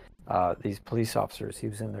these police officers. He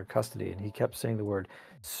was in their custody, and he kept saying the word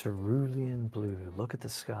cerulean blue. Look at the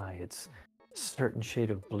sky. It's a certain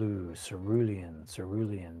shade of blue. Cerulean,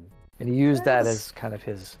 cerulean. And he used that as kind of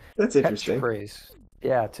his catchphrase.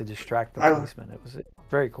 Yeah, to distract the policeman. It was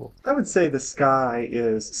very cool. I would say the sky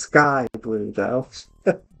is sky blue, though.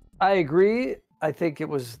 I agree. I think it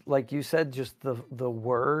was, like you said, just the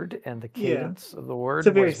word and the cadence of the word. It's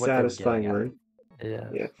a very satisfying word.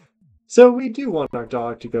 Yeah. So we do want our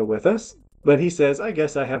dog to go with us, but he says, I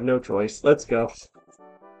guess I have no choice. Let's go.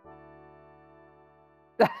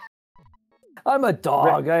 I'm a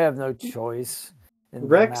dog. I have no choice.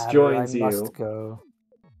 Rex joins you. I must go.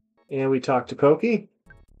 And we talk to Pokey.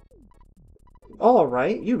 All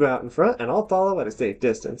right, you go out in front, and I'll follow at a safe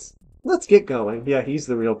distance. Let's get going. Yeah, he's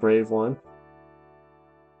the real brave one.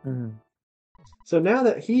 Mm-hmm. So now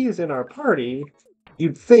that he is in our party,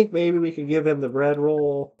 you'd think maybe we could give him the bread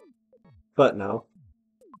roll, but no.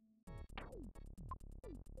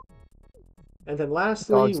 And then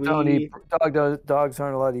lastly, dogs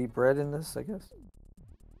aren't allowed to eat bread in this, I guess.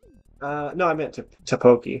 No, I meant to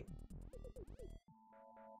Pokey.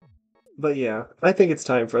 But yeah, I think it's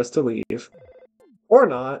time for us to leave. Or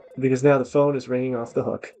not, because now the phone is ringing off the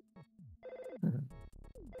hook. Mm-hmm.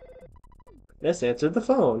 Ness answered the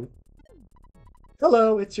phone.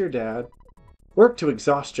 Hello, it's your dad. Work to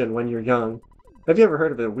exhaustion when you're young. Have you ever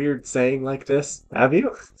heard of a weird saying like this? Have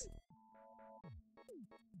you?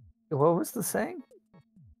 What was the saying?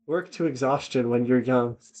 Work to exhaustion when you're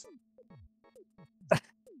young.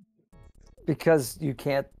 Because you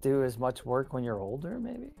can't do as much work when you're older,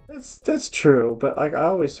 maybe? That's true, but like I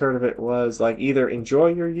always heard of it was like either enjoy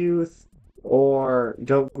your youth or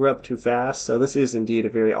don't grow up too fast. So this is indeed a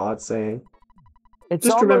very odd saying. It's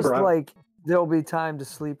just almost like there'll be time to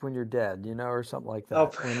sleep when you're dead, or something like that.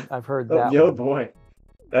 Oh, I've heard that. Oh boy,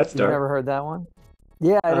 that's dark. You never heard that one?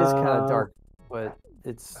 Yeah, it is kind of dark, but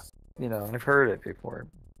it's I've heard it before.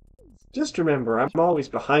 Just remember, I'm always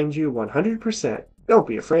behind you 100%. Don't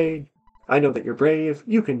be afraid. I know that you're brave.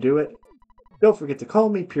 You can do it. Don't forget to call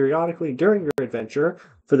me periodically during your adventure.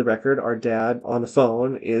 For the record, our dad on the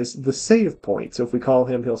phone is the save point, so if we call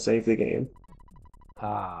him, he'll save the game.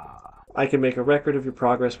 I can make a record of your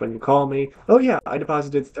progress when you call me. Oh yeah, I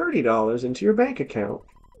deposited $30 into your bank account.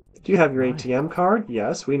 Do you have your ATM card?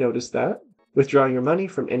 Yes, we noticed that. Withdraw your money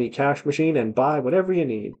from any cash machine and buy whatever you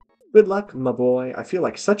need. Good luck, my boy. I feel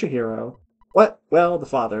like such a hero. What? Well, the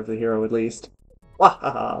father of the hero, at least.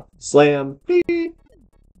 Wahaha! Slam! Beep!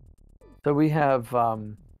 So we have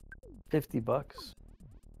 $50.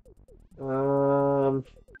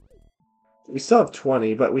 We still have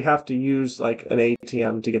 20, but we have to use like an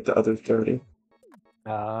ATM to get the other 30.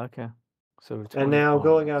 Okay. So and now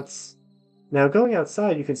going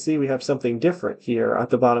outside, you can see we have something different here at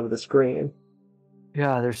the bottom of the screen.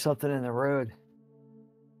 Yeah, there's something in the road.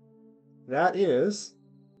 That is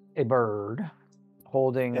a bird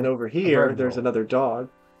holding. And over here, there's another dog.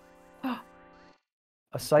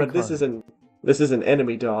 A cyclone. But this is an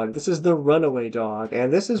enemy dog. This is the runaway dog,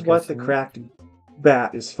 and this is what the cracked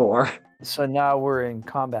bat is for. So now we're in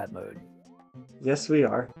combat mode. Yes, we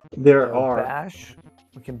are. There are bash.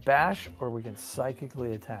 We can bash, or we can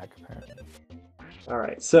psychically attack. Apparently. All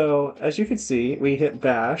right. So as you can see, we hit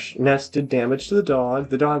bash. Ness did damage to the dog.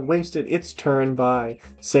 The dog wasted its turn by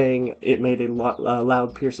saying it made a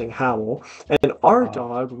loud, piercing howl. And our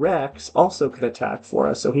dog Rex also can attack for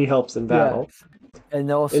us, so he helps in battle. Yeah.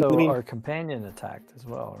 And also our companion attacked as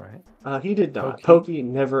well, right? He did not. Pokey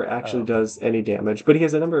never actually does any damage, but he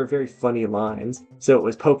has a number of very funny lines. So it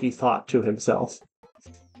was Pokey thought to himself.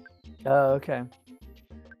 Oh, okay.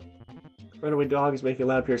 Runaway dog is making a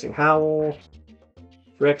loud piercing howl.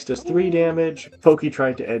 Rex does 3 damage. Pokey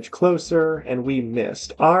tried to edge closer, and we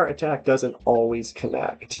missed. Our attack doesn't always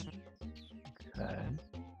connect. Okay.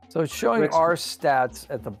 So it's showing our stats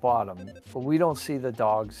at the bottom, but we don't see the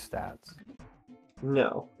dog's stats.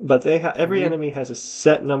 No, but every enemy has a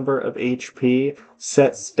set number of HP,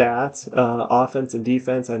 set stats, offense and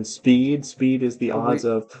defense, and speed. Speed is the odds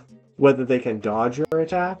of whether they can dodge your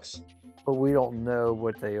attacks. But we don't know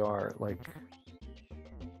what they are, like.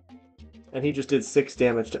 And he just did 6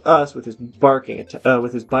 damage to us with his biting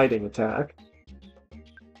attack.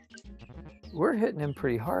 We're hitting him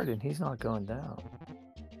pretty hard, and he's not going down.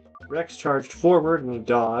 Rex charged forward and he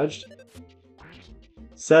dodged.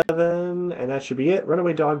 7, and that should be it.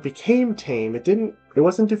 Runaway dog became tame. It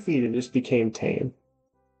wasn't defeated, it just became tame.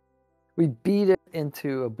 We beat it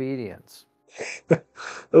into obedience.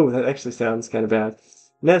 Oh, that actually sounds kind of bad.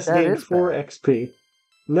 Ness gained 4 XP.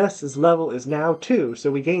 Ness's level is now 2,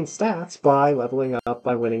 so we gain stats by leveling up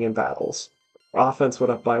by winning in battles. Our offense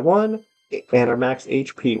went up by 1, and our max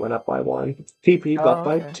HP went up by 1. PP up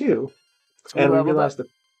by 2. So we And we leveled up.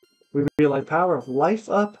 realized power of Life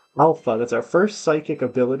Up Alpha. That's our first psychic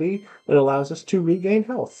ability that allows us to regain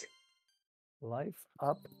health. Life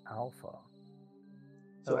Up Alpha.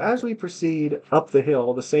 So as we proceed up the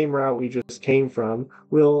hill, the same route we just came from,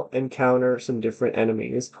 we'll encounter some different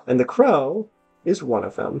enemies, and the crow is one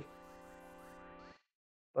of them.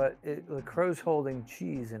 But the crow's holding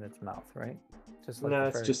cheese in its mouth, right? Just like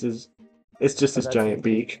No, the it's just his giant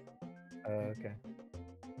beak. Okay.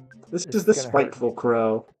 This is the spiteful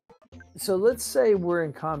crow. So let's say we're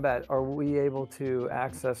in combat. Are we able to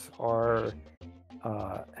access our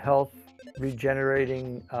health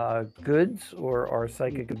regenerating goods or our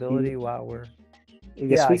psychic ability while we're...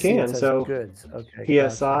 Yes, we can. So goods. Okay.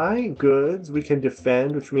 PSI, goods, we can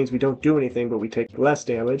defend, which means we don't do anything, but we take less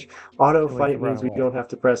damage. Auto fight means we don't have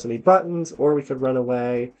to press any buttons, or we could run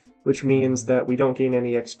away, which means that we don't gain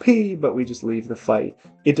any XP, but we just leave the fight.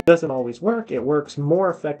 It doesn't always work. It works more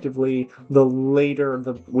effectively the later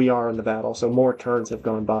we are in the battle, so more turns have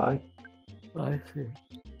gone by. I see.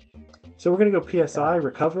 So we're going to go PSI,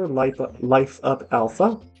 recover, life up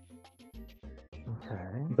alpha. Okay.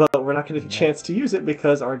 But we're not going to get a chance to use it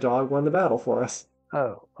because our dog won the battle for us.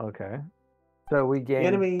 Oh, okay. So we gained... The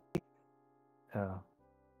enemy... Oh.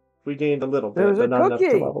 We gained a little bit, but not enough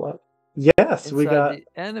to level up. Yes, we got... the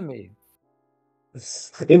enemy.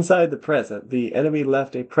 Inside the present. The enemy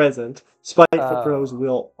left a present. Spiteful crows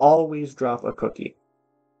will always drop a cookie.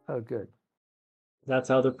 Oh, good. That's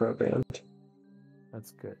how they're programmed.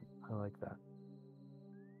 That's good. I like that.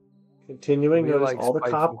 Continuing, notice like all the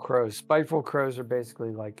crows. Spiteful crows are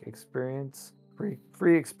basically like experience,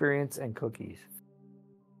 free experience and cookies.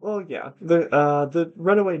 Well, yeah. The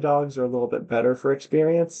runaway dogs are a little bit better for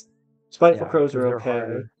experience. Spiteful crows are okay.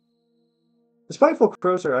 Harder. The spiteful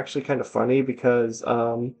crows are actually kind of funny because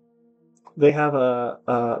they have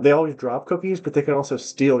they always drop cookies, but they can also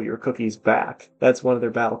steal your cookies back. That's one of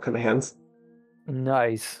their battle commands.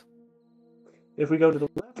 Nice. If we go to the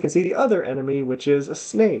left, you can see the other enemy, which is a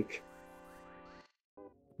snake.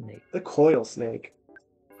 The coil snake.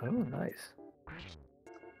 Oh, nice.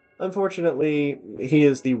 Unfortunately, he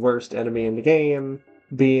is the worst enemy in the game,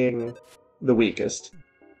 being the weakest.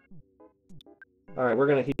 Alright, we're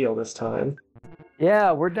going to heal this time.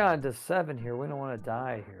 Yeah, we're down to 7 here. We don't want to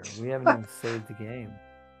die here. We haven't even saved the game.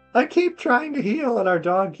 I keep trying to heal and our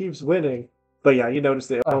dog keeps winning. But yeah, you notice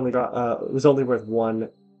it only got it was only worth 1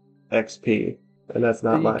 XP, and that's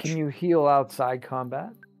not much. Can you heal outside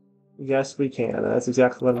combat? Yes, we can. That's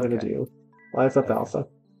exactly what I'm going to do. Life up alpha.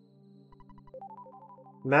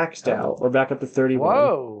 Maxed out. We're back up to 31.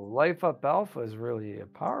 Whoa! Life up alpha is really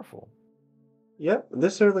powerful. Yep,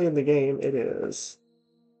 this early in the game, it is.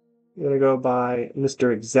 I'm going to go by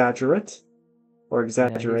Mr. Exaggerate, or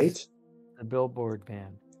Exaggerate. The billboard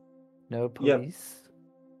man. No police.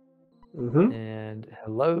 Yep. Mm-hmm. And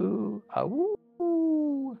hello.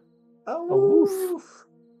 Awoo. Awoof.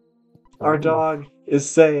 Our dog is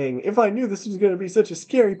saying, if I knew this was going to be such a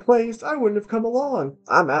scary place, I wouldn't have come along.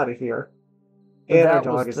 I'm out of here. And our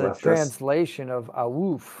dog has left us. That was the translation of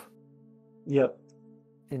awoof. Yep.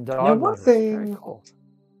 In dog now,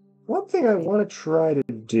 one thing I want to try to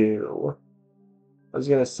do, I was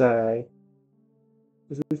going to say,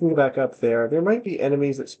 if we can go back up there might be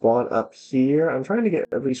enemies that spawn up here. I'm trying to get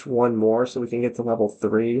at least one more so we can get to level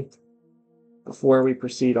 3 before we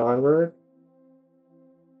proceed onward.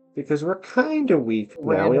 Because we're kind of weak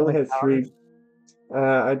now. We only had 3.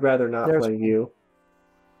 I'd rather not play you.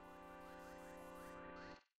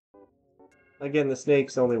 Again, the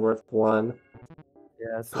snake's only worth 1.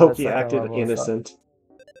 Yeah, so Pokey acted innocent.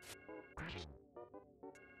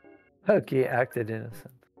 Pokey acted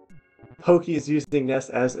innocent. Pokey is using Ness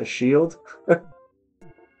as a shield.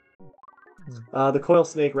 The coil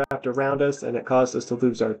snake wrapped around us and it caused us to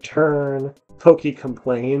lose our turn. Pokey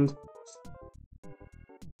complained.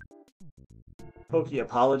 Pokey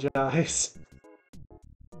apologized.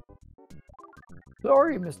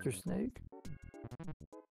 Sorry, Mr. Snake.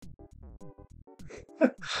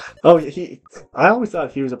 Oh, I always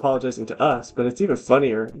thought he was apologizing to us, but it's even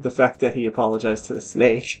funnier the fact that he apologized to the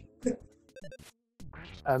snake.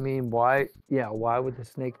 I mean, why? Yeah, why would the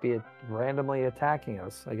snake be randomly attacking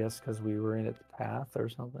us? I guess because we were in its path or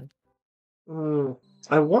something.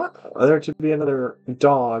 I want there to be another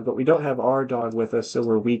dog, but we don't have our dog with us, so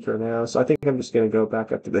we're weaker now. So I think I'm just going to go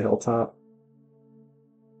back up to the hilltop.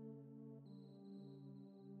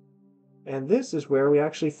 And this is where we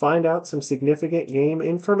actually find out some significant game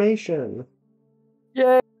information.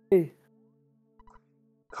 Yay!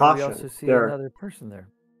 Caution. We also see another person there.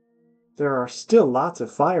 There are still lots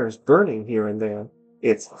of fires burning here and there.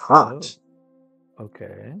 It's hot.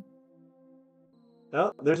 Okay.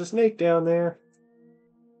 Oh, there's a snake down there.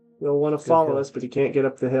 He'll want to Good follow hill. us, but he can't get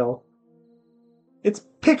up the hill. It's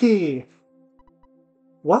Picky!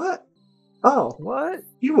 What? Oh, What?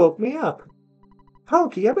 you woke me up.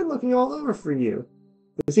 Pokey, I've been looking all over for you.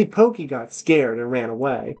 You see, Pokey got scared and ran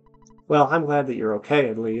away. Well, I'm glad that you're okay,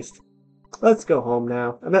 at least. Let's go home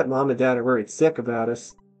now. I bet Mom and Dad are worried sick about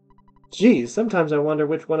us. Geez, sometimes I wonder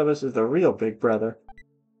which one of us is the real big brother.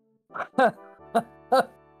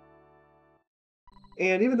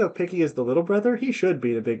 And even though Picky is the little brother, he should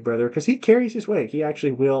be the big brother, because he carries his weight. He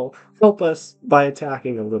actually will help us by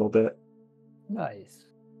attacking a little bit. Nice.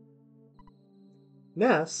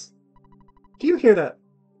 Ness, do you hear that?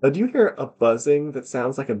 Do you hear a buzzing that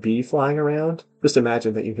sounds like a bee flying around? Just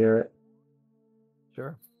imagine that you hear it.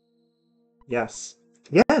 Sure. Yes.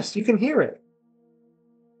 Yes, you can hear it.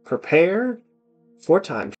 Prepare for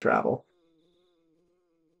time travel.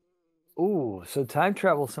 Ooh, so time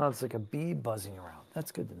travel sounds like a bee buzzing around.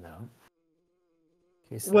 That's good to know.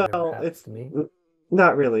 In case that ever Well, happens it's to me.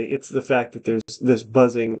 not really. It's the fact that there's this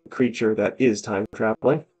buzzing creature that is time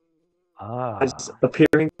traveling. It's Ah,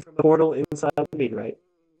 appearing from a portal inside the meteorite.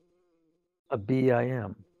 a bee I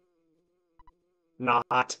am.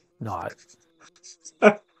 Not. Not.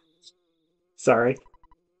 Sorry.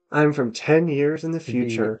 I'm from 10 years in the To be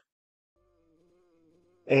future.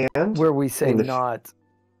 And where we say in the not.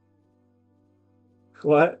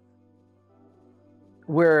 What?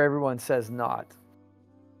 Where everyone says not.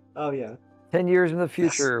 Oh, yeah. 10 years in the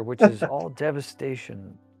future, which is all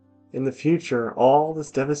devastation. In the future, all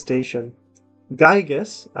this devastation.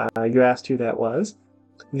 Gygus, you asked who that was,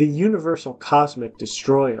 the universal cosmic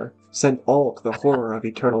destroyer, sent Ulk the horror of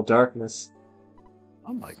eternal darkness.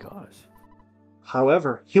 Oh my gosh.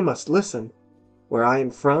 However, you must listen. Where I am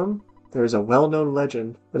from, there is a well-known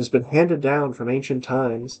legend that has been handed down from ancient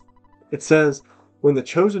times. It says, when the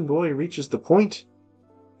chosen boy reaches the point,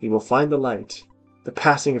 he will find the light. The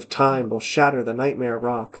passing of time will shatter the nightmare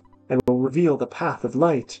rock and will reveal the path of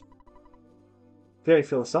light. Very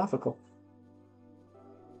philosophical.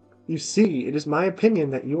 You see, it is my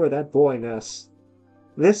opinion that you are that boy, Ness.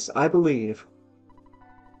 This I believe.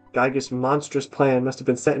 Gygus' monstrous plan must have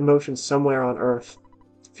been set in motion somewhere on Earth.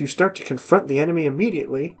 If you start to confront the enemy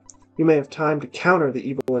immediately, you may have time to counter the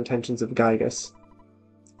evil intentions of Gygus.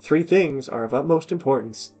 3 things are of utmost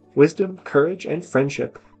importance: wisdom, courage, and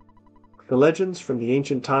friendship. The legends from the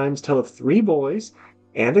ancient times tell of 3 boys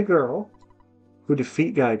and a girl who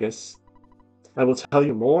defeat Gygus. I will tell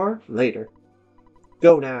you more later.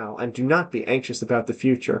 Go now, and do not be anxious about the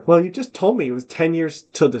future. Well, you just told me it was 10 years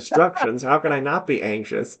till destruction, so how can I not be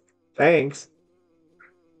anxious? Thanks.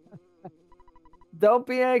 Don't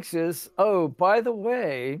be anxious. Oh, by the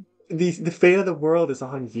way, The fate of the world is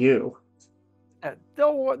on you.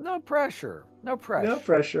 no pressure. No pressure. No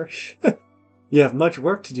pressure. You have much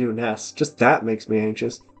work to do, Ness. Just that makes me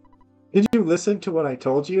anxious. Did you listen to what I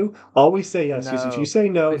told you? Always say yes, because if you say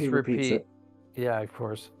no, he repeats it. Yeah, of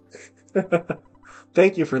course.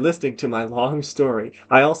 Thank you for listening to my long story.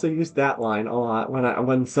 I also use that line a lot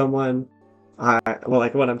when someone,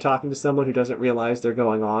 like when I'm talking to someone who doesn't realize they're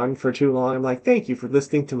going on for too long. I'm like, thank you for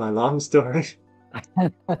listening to my long story.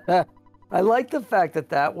 I like the fact that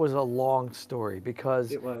that was a long story,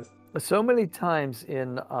 because It was. so many times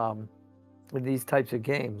in these types of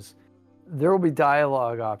games, there will be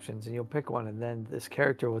dialogue options, and you'll pick one, and then this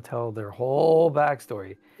character will tell their whole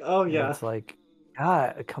backstory. Oh, And yeah. it's like,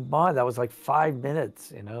 God, come on, that was like 5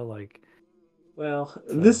 minutes, like. Well,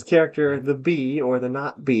 this character, the bee, or the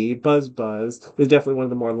not bee, Buzz Buzz, is definitely one of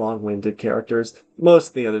the more long-winded characters. Most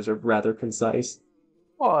of the others are rather concise.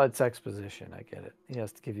 Well, it's exposition. I get it. He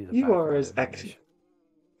has to give you the You are background as information.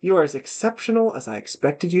 you are as exceptional as I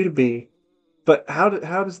expected you to be. But how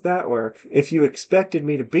does that work? If you expected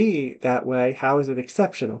me to be that way, how is it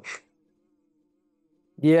exceptional?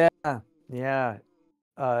 Yeah, yeah.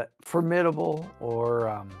 Formidable,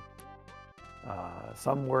 or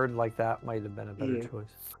some word like that might have been a better Yeah.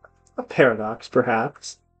 choice. A paradox,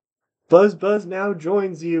 perhaps. Buzz Buzz now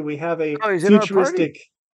joins you. We have a Oh, he's in our party.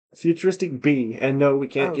 futuristic bee, and no, we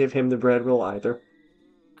can't Oh, give him the bread roll either.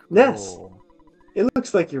 Ness, cool. it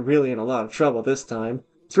looks like you're really in a lot of trouble this time.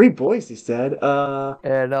 3 boys, he said.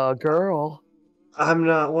 And a girl. I'm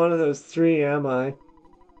not one of those 3, am I?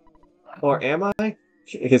 Or am I?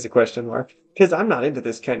 Here's a question mark. Because I'm not into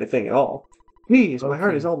this kind of thing at all. Geez, my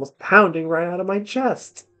heart is Okay. almost pounding right out of my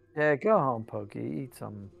chest. Yeah, go home, Pokey. Eat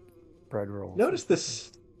some bread rolls. Notice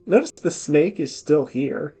the snake is still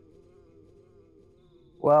here.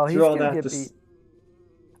 Well, Through he's all gonna that, get beat.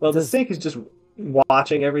 the snake is just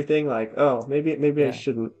watching everything like, oh, maybe I Yeah.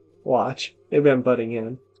 shouldn't watch. Maybe I'm butting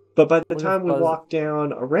in. But by the What time if we walk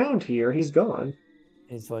down around here, he's gone.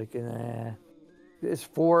 He's like, nah. There's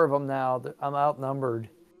 4 of them now. I'm outnumbered.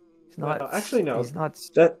 He's not. Well, actually, no. He's not.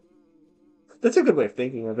 That's a good way of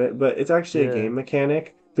thinking of it, but it's actually a Yeah. game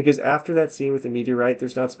mechanic, because after that scene with the meteorite,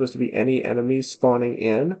 there's not supposed to be any enemies spawning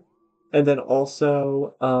in. And then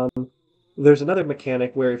also, there's another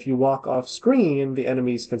mechanic where if you walk off screen, the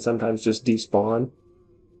enemies can sometimes just despawn.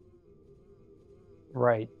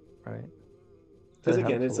 Right. Because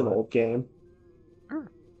again, it's an old game.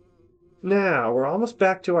 Sure. Now, we're almost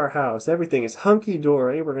back to our house. Everything is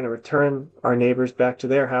hunky-dory. We're going to return our neighbors back to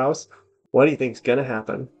their house. What do you think's going to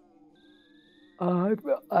happen?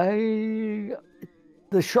 The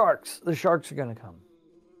sharks. The sharks are gonna come.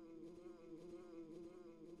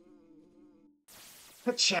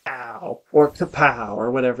 Ka-chow! Or kapow, or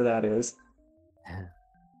whatever that is.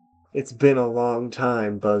 It's been a long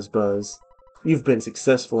time, Buzz Buzz. You've been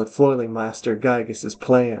successful at foiling Master Gygas's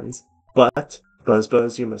plans. But, Buzz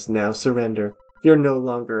Buzz, you must now surrender. You're no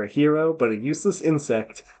longer a hero, but a useless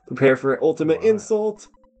insect. Prepare for ultimate insult.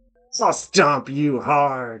 I'll stomp you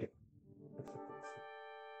hard!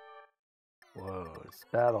 Whoa, it's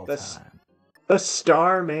battle time. The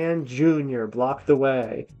Starman Jr. blocked the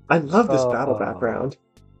way. I love this battle background.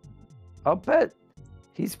 I'll bet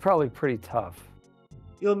he's probably pretty tough.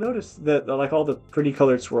 You'll notice that, like, all the pretty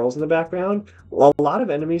colored swirls in the background, a lot of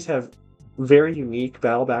enemies have very unique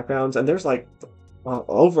battle backgrounds, and there's like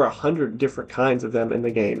over 100 different kinds of them in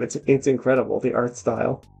the game. It's incredible, the art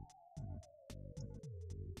style.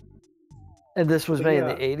 And this was made in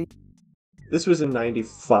the 80s? This was in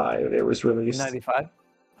 95. It was released. 95?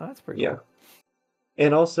 Oh, that's pretty cool.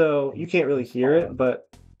 And also, you can't really hear it, but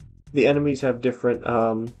the enemies have different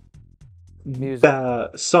music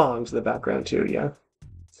songs in the background too, yeah.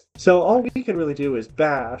 So all we can really do is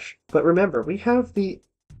bash, but remember, we have the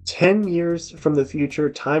 10 years from the future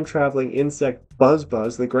time-traveling insect Buzz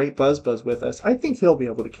Buzz, the great Buzz Buzz, with us. I think he'll be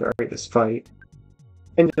able to carry this fight,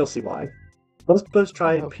 and you'll see why. Buzz Buzz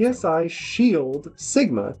tried PSI Shield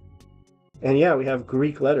Sigma, and yeah, we have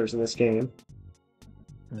Greek letters in this game.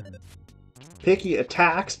 Picky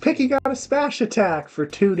attacks. Picky got a smash attack for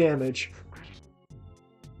 2 damage.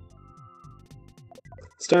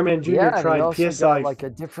 Starman Jr. tried PSI. Got like a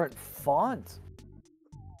different font.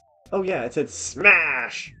 Oh yeah, it said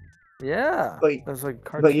smash. Yeah, it was like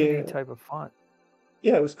cartoony type of font.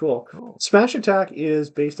 Yeah, it was cool. Smash attack is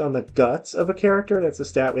based on the guts of a character. That's a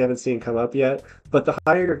stat we haven't seen come up yet. But the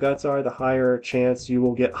higher your guts are, the higher chance you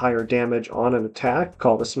will get higher damage on an attack,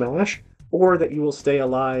 called a smash, or that you will stay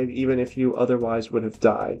alive even if you otherwise would have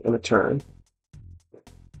died in a turn.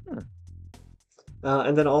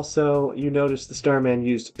 And then also, you notice the Starman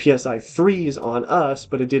used PSI Freeze on us,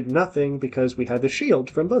 but it did nothing because we had the shield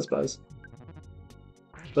from Buzz Buzz.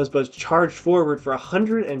 Buzz Buzz charged forward for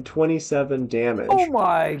 127 damage. Oh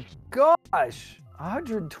my gosh!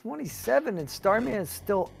 127 and Starman is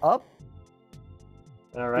still up?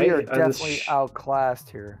 Alright. We are definitely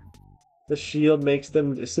outclassed here. The shield makes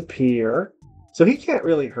them disappear. So he can't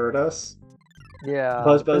really hurt us. Yeah.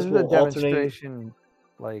 Buzz Buzz will demonstration,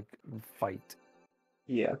 like, fight.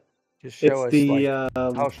 Yeah. Just show us the, like,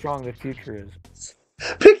 how strong the future is.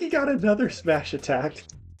 Picky got another smash attack.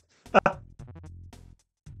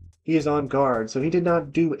 He is on guard, so he did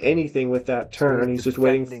not do anything with that turn. He's just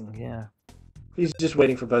waiting. Yeah. He's just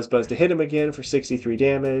waiting for Buzz Buzz to hit him again for 63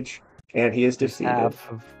 damage, and he is defeated.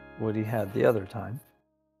 Half of what he had the other time.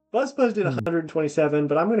 Buzz Buzz did 127,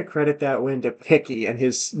 but I'm going to credit that win to Picky and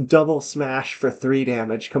his double smash for 3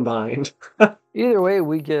 damage combined. Either way,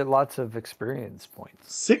 we get lots of experience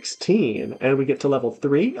points. 16, and we get to level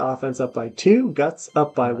 3. Offense up by 2, guts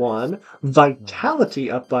up by 1,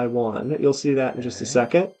 vitality up by 1. You'll see that in just a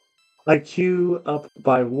second. IQ up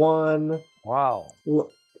by 1. Wow.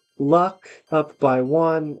 Luck up by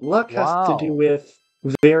 1. Luck has to do with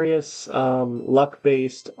various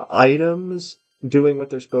luck-based items doing what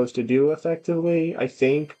they're supposed to do effectively, I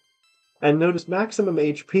think. And notice maximum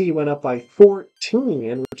HP went up by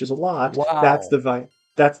 14, which is a lot. Wow. That's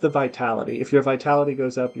the vitality. If your vitality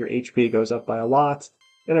goes up, your HP goes up by a lot,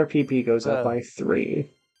 and our PP goes up by 3.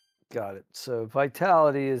 Got it. So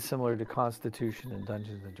vitality is similar to Constitution in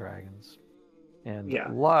Dungeons and Dragons, and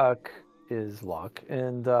luck is luck,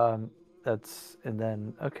 and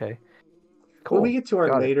then okay. Cool. When we get to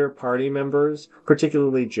our later party members,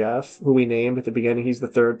 particularly Jeff, who we named at the beginning, he's the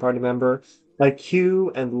 3rd party member.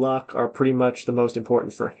 IQ and luck are pretty much the most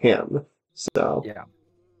important for him. So yeah,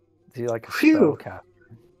 is he like a spellcaster?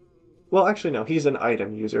 Well, actually, no. He's an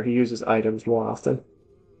item user. He uses items more often.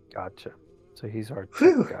 Gotcha. So he's our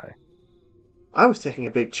tech guy. I was taking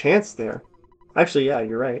a big chance there. Actually, yeah,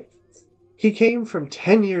 you're right. He came from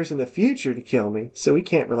 10 years in the future to kill me, so we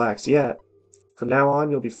can't relax yet. From now on,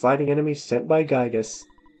 you'll be fighting enemies sent by Gygas,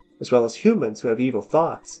 as well as humans who have evil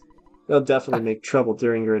thoughts. They'll definitely make trouble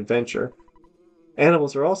during your adventure.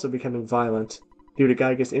 Animals are also becoming violent due to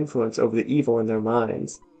Gygas' influence over the evil in their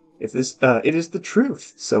minds. It is the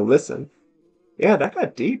truth, so listen. Yeah, that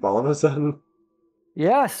got deep all of a sudden.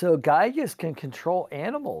 Yeah, so Gygas can control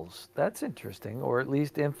animals. That's interesting, or at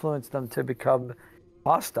least influence them to become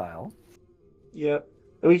hostile. Yep.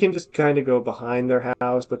 And we can just kind of go behind their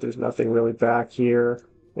house, but there's nothing really back here.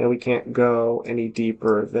 And we can't go any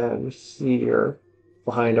deeper than here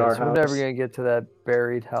behind Yeah, our so we're never house. going to get to that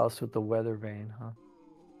buried house with the weather vane, huh?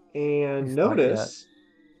 At And least not yet. notice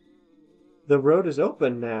the road is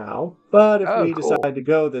open now, but if Oh, we cool. decide to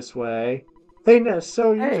go this way, hey Ness,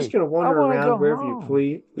 so you're just Hey, gonna I wander want to around go wherever you home.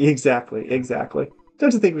 please? Exactly.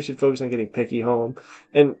 Don't you think we should focus on getting Picky home?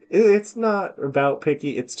 And it's not about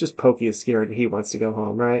Picky, it's just Pokey is scared and he wants to go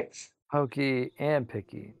home, right? Pokey and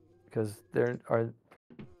Picky, because there are.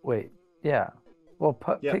 Wait, yeah. Well,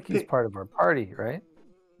 Yeah, Picky's part of our party, right?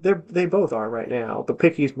 they both are right now, but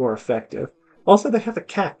Picky's more effective. Also, they have a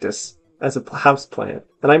cactus as a house plant,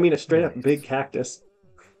 and I mean a straight up big Nice. cactus.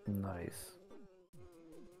 Nice.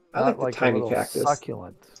 I Not like the like a tiny little cactus.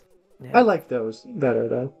 succulent. Yeah. I like those better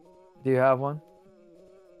though. Do you have one?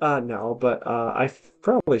 No, but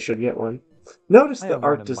probably should get one. Notice I the have one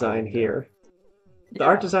art in my design window. here. The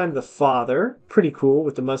art Yeah. design of the father, pretty cool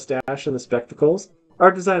with the mustache and the spectacles.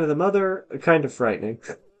 Art design of the mother, kind of frightening.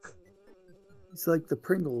 It's like the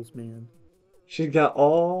Pringles man. She's got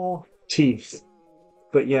all teeth.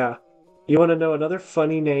 But yeah, you want to know another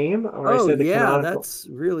funny name? Or I Oh said the yeah, canonical, that's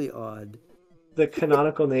really odd. the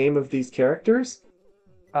canonical name of these characters?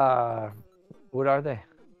 What are they?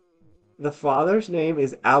 The father's name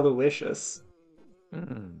is Aloysius.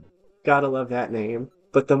 Gotta love that name.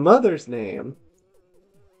 But the mother's name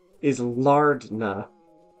is Lardna.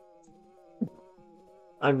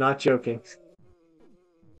 I'm not joking.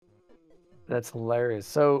 That's hilarious.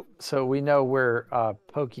 So we know where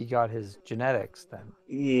Pokey got his genetics then.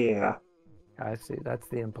 Yeah. I see. That's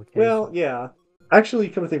the implication. Well, yeah. Actually,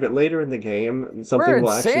 come to think of it, later in the game, something Where in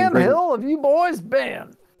will actually Sam bring... Hill have you boys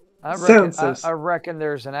been? I reckon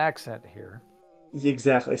there's an accent here.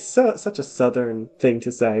 Exactly. So such a southern thing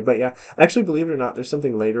to say. But yeah, actually, believe it or not, there's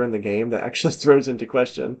something later in the game that actually throws into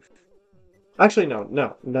question. Actually,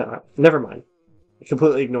 no, never mind.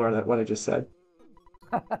 Completely ignore that, what I just said.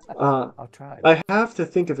 I'll try. I have to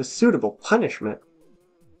think of a suitable punishment.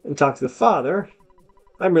 And talk to the father.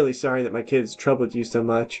 I'm really sorry that my kids troubled you so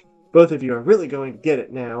much. Both of you are really going to get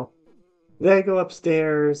it now. They go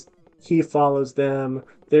upstairs. He follows them.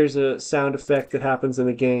 There's a sound effect that happens in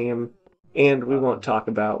the game. And we won't talk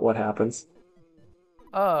about what happens.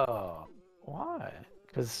 Oh, why?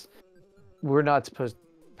 Because we're not supposed...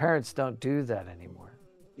 Parents don't do that anymore.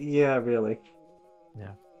 Yeah, really.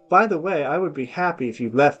 Yeah. By the way, I would be happy if you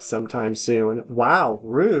left sometime soon. Wow,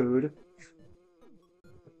 rude.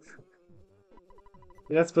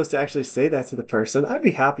 You're not supposed to actually say that to the person. I'd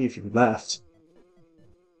be happy if you left.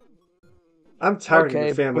 I'm tired of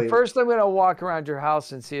your family. But first I'm going to walk around your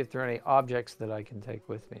house and see if there are any objects that I can take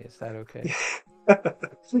with me. Is that okay?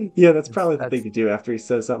 Yeah, that's probably the thing to do after he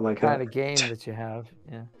says something like that. Kind of game that you have.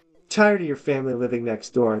 Yeah. Tired of your family living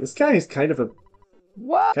next door. This guy is kind of a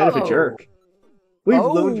jerk. We've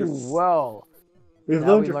loaned your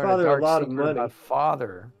father a lot of money. About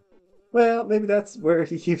father. Well, maybe that's where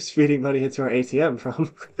he keeps feeding money into our ATM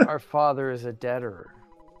from. Our father is a debtor.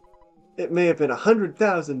 It may have been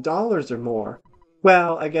 $100,000 or more.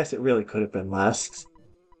 Well, I guess it really could have been less.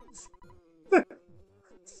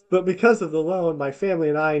 But because of the loan, my family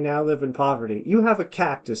and I now live in poverty. You have a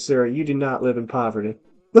cactus, sir. You do not live in poverty.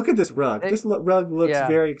 Look at this rug. This rug looks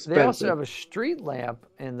very expensive. They also have a street lamp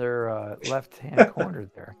in their left-hand corner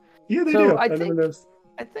there. Yeah, they do. I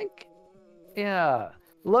think,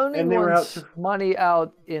 loaning one's money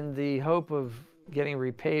out in the hope of getting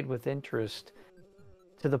repaid with interest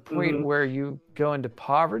to the point where you go into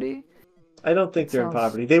poverty. I don't think they're in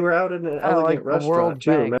poverty. They were out in an elegant restaurant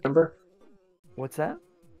too, remember? What's that?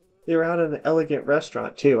 They were out in an elegant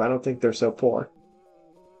restaurant too. I don't think they're so poor.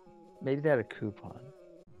 Maybe they had a coupon.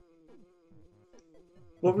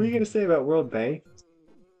 What were you going to say about World Bank?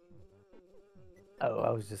 Oh,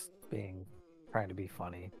 I was just trying to be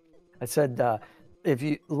funny. I said if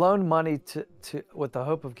you loan money to with the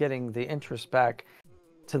hope of getting the interest back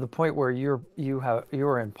to the point where you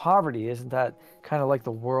are in poverty, isn't that kind of like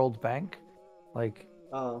the World Bank? Like,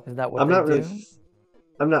 isn't that what they do?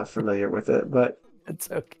 I'm not familiar with it, but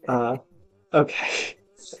it's okay. Okay.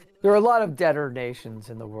 There are a lot of debtor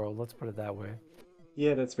nations in the world. Let's put it that way.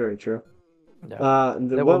 Yeah, that's very true. Yeah.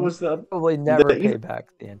 That What will was the probably never pay even, back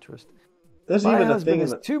the interest. there's My even a thing husband in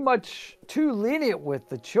is the too lenient with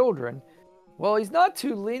the children. Well, he's not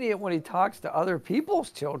too lenient when he talks to other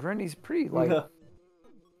people's children. He's pretty like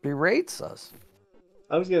berates us.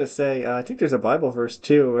 I was gonna say, I think there's a Bible verse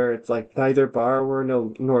too where it's like neither borrower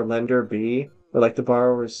nor lender be, or like the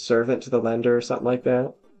borrower's servant to the lender or something like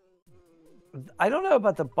that. I don't know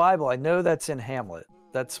about the Bible. I know that's in Hamlet.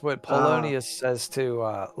 That's what Ah, Polonius says to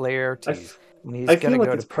I, Laertes f- when he's I going feel to like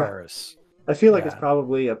go to it's Paris. I feel like it's Yeah.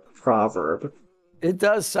 probably a proverb. It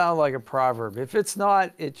does sound like a proverb. If it's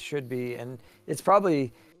not, it should be. And it's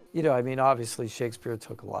probably, I mean, obviously Shakespeare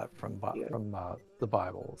took a lot from Yeah, the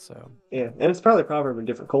Bible. So yeah, and it's probably a proverb in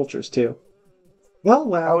different cultures too.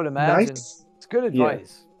 Well, I would wow, imagine nice. it's good Yeah,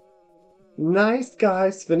 advice. nice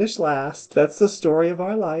guys finished last. That's the story of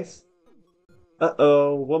our life.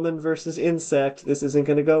 Uh-oh, woman versus insect. This isn't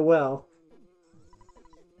gonna go well.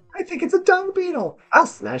 I think it's a dung beetle. I'll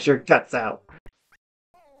smash your guts out.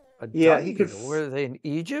 A Yeah, he dung could. beetle. Were they in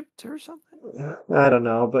Egypt or something? I don't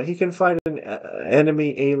know, but he can fight an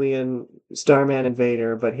enemy alien Starman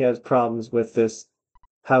invader, but he has problems with this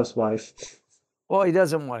housewife. Well, he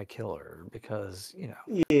doesn't want to kill her because,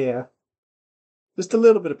 Yeah, just a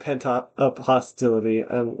little bit of pent up hostility.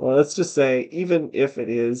 And well, let's just say, even if it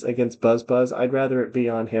is against Buzz Buzz, I'd rather it be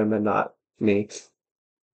on him and not me.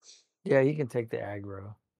 yeah, he can take the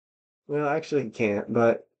aggro. Well, actually, he can't,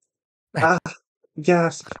 but ah,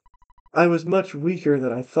 gasp! I was much weaker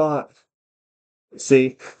than I thought.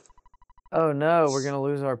 See, Oh no, we're going to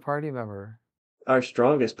lose our party member. our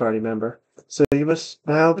strongest party member. So you must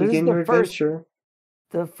now This is begin your adventure.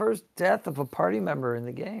 the first death of a party member in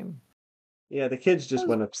the game. Yeah, the kids just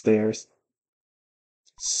went upstairs.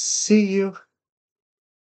 See you.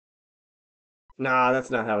 Nah, that's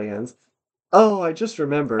not how he ends. Oh, I just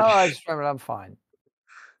remembered. Oh, I just remembered I'm fine.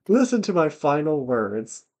 Listen to my final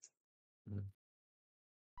words.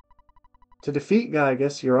 To defeat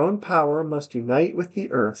Gygus, your own power must unite with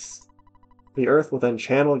the Earth. The Earth will then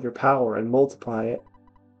channel your power and multiply it.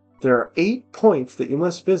 There are 8 points that you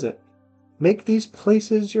must visit. Make these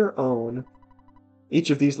places your own. Each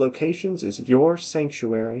of these locations is your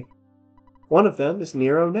sanctuary. One of them is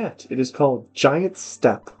Nero Net. It is called Giant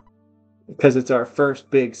Step, because it's our first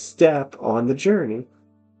big step on the journey.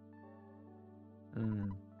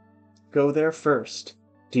 Go there first.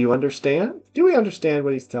 Do you understand? Do we understand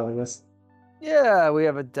what he's telling us? Yeah, we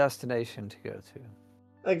have a destination to go to.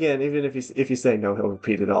 Again, even if you say no, he'll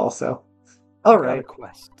repeat it all, so. Alright. Got a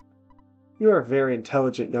quest. You are a very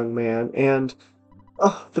intelligent young man, and...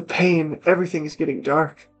 Oh, the pain. Everything is getting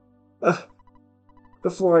dark.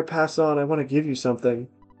 Before I pass on, I want to give you something.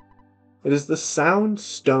 It is the Sound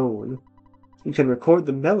Stone. You can record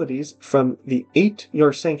the melodies from the 8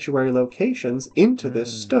 your sanctuary locations into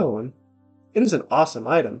this stone. It is an awesome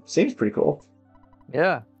item. Seems pretty cool.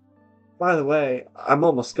 Yeah. By the way, I'm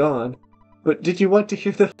almost gone. But did you want to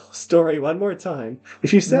hear the story one more time?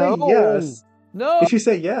 If you say yes, if you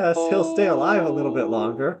say yes, he'll stay alive a little bit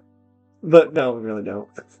longer. But no, we really don't.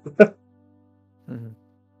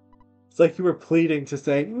 It's like you were pleading to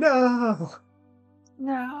say no.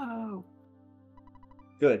 No.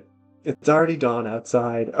 Good. It's already dawn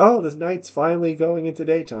outside. Oh, the night's finally going into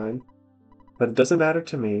daytime. But it doesn't matter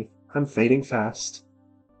to me. I'm fading fast.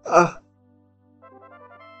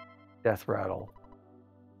 Death rattle.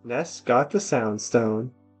 Ness got the Sound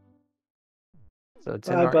Stone. So it's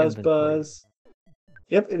in Bye, our Buzz inventory. Buzz.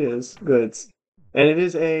 Yep, it is. Goods. And it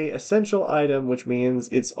is a essential item, which means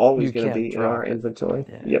it's always going to be in our inventory.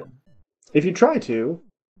 Yeah. Yep. If you try to,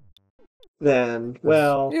 then,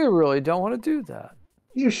 well... You really don't want to do that.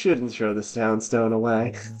 You shouldn't throw the Sound Stone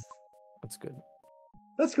away. That's good.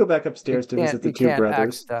 Let's go back upstairs to visit the two brothers. You can't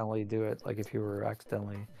accidentally do it. Like if you were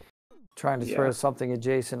accidentally trying to throw something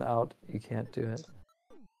adjacent out, you can't do it.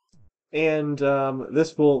 And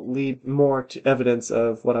this will lead more to evidence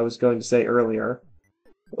of what I was going to say earlier.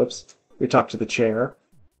 Whoops. We talked to the chair.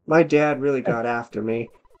 My dad really got after me.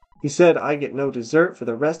 He said I get no dessert for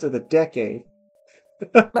the rest of the decade.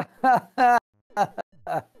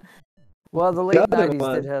 Well, the late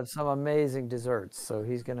 90s did have some amazing desserts, so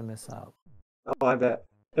he's going to miss out. Oh, I bet.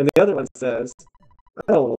 And the other one says,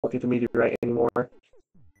 I don't want to look at the meteorite anymore.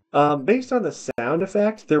 Based on the sound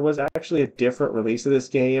effect, there was actually a different release of this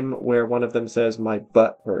game where one of them says, my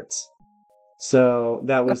butt hurts. So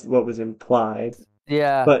that was what was implied.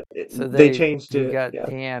 Yeah. But so they changed it. He got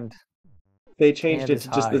panned. They changed it to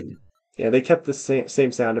just the... Yeah, they kept the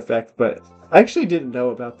same sound effect, but I actually didn't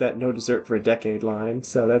know about that no dessert for a decade line,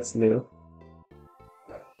 so that's new.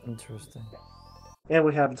 Interesting. And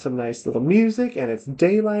we have some nice little music, and it's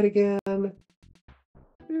daylight again.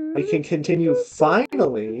 I can continue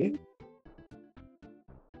finally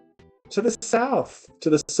to the south, to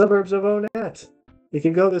the suburbs of Onett. You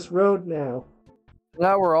can go this road now.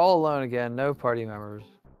 Now we're all alone again. No party members.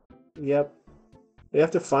 Yep. We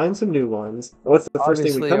have to find some new ones. What's the first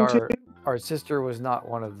thing we come to? Our sister was not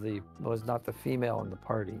the female in the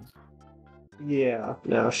party. Yeah,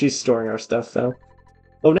 no, she's storing our stuff though.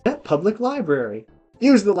 Onett Public Library.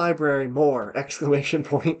 Use the library more! Exclamation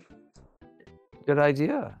point. Good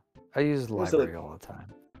idea. I use the library all the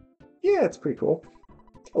time. Yeah, it's pretty cool.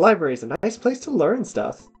 A library is a nice place to learn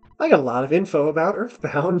stuff. I got a lot of info about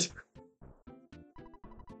Earthbound.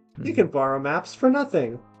 You can borrow maps for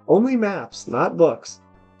nothing. Only maps, not books.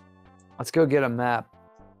 Let's go get a map.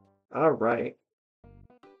 Alright.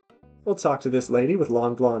 We'll talk to this lady with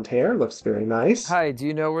long blonde hair. Looks very nice. Hi, do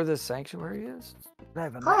you know where the sanctuary is? Can I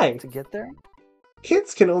have a map to get there?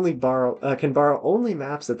 Kids can borrow only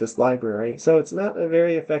maps at this library, so it's not a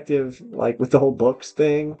very effective, like, with the whole books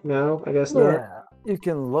thing. No, I guess not. Yeah, you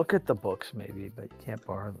can look at the books maybe, but you can't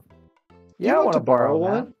borrow them. Yeah, I want to borrow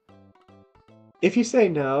one. If you say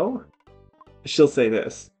no, she'll say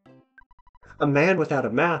this. A man without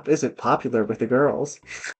a map isn't popular with the girls.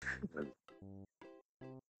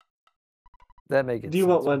 That may get Do you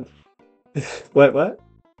want one? What?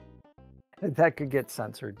 That could get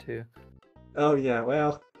censored too. Oh yeah,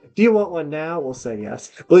 well, do you want one now? We'll say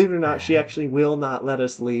yes. Believe it or not, she actually will not let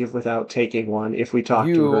us leave without taking one. If we talk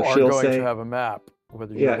to her, she'll say, to have a map.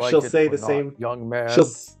 Whether yeah, you like she'll it say or the not, same. Young man.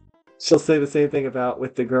 She'll say the same thing about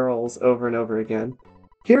with the girls over and over again.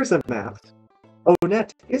 Here's a map.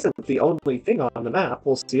 Onett isn't the only thing on the map.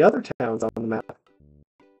 We'll see other towns on the map.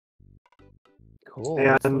 Cool.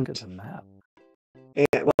 Let's look at the map.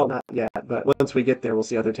 And, well, not yet, but once we get there, we'll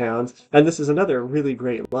see other towns. And this is another really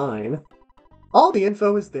great line. All the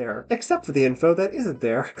info is there, except for the info that isn't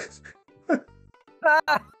there.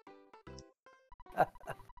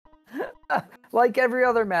 Like every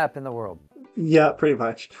other map in the world. Yeah, pretty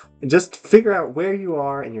much. Just figure out where you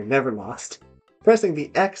are and you're never lost. Pressing the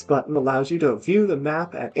X button allows you to view the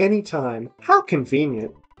map at any time. How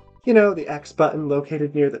convenient. You know, the X button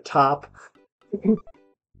located near the top.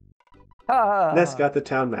 That's got the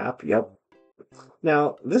town map, yep.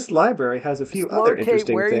 Now, this library has a few other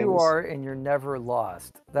interesting where things. You are and you're never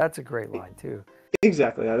lost. That's a great line, too.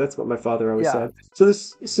 Exactly, that's what my father always said. So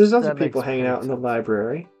there's other people hanging out in the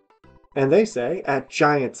library. And they say, at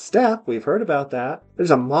Giant Step, we've heard about that,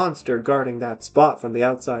 there's a monster guarding that spot from the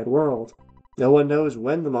outside world. No one knows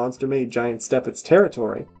when the monster made Giant Step its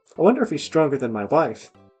territory. I wonder if he's stronger than my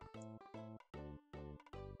wife.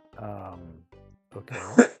 Okay.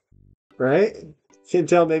 Right? Can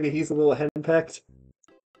tell maybe he's a little henpecked.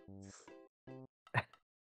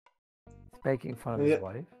 Making fun of his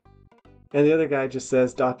wife. And the other guy just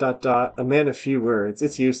says, ... a man of few words.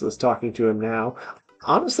 It's useless talking to him now.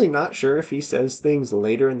 Honestly, not sure if he says things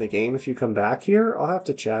later in the game if you come back here. I'll have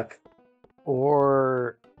to check.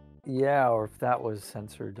 Or if that was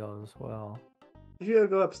censored as well. If you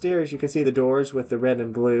go upstairs, you can see the doors with the red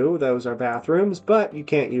and blue. Those are bathrooms, but you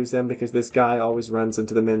can't use them because this guy always runs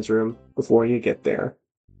into the men's room before you get there.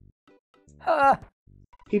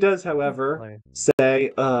 He does, however,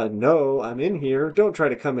 say, no, I'm in here. Don't try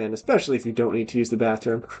to come in, especially if you don't need to use the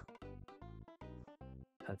bathroom.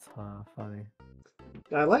 That's funny.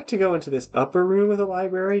 I like to go into this upper room of the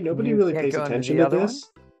library. Nobody really pays attention to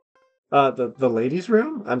this. The ladies'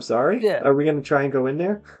 room? I'm sorry? Yeah. Are we going to try and go in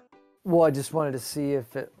there? Well, I just wanted to see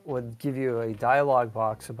if it would give you a dialogue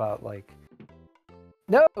box about, like,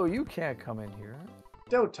 no, you can't come in here.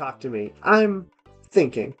 Don't talk to me. I'm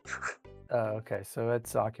thinking. Okay, so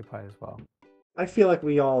it's occupied as well. I feel like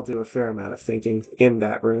we all do a fair amount of thinking in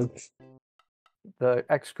that room. The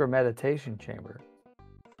extra meditation chamber.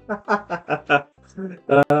 Yeah,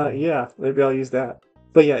 maybe I'll use that.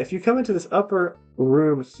 But yeah, if you come into this upper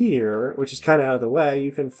room here, which is kind of out of the way,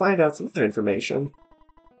 you can find out some other information.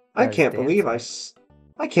 I can't believe I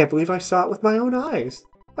saw it with my own eyes.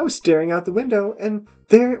 I was staring out the window, and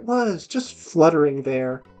there it was, just fluttering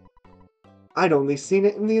there. I'd only seen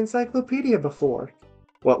it in the encyclopedia before.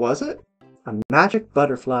 What was it? A magic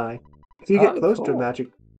butterfly. If you get close to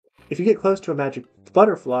a magic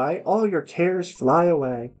butterfly, all your cares fly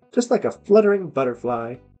away, just like a fluttering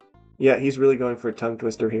butterfly. Yeah, he's really going for a tongue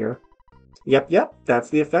twister here. Yep, that's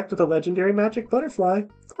the effect of the legendary magic butterfly.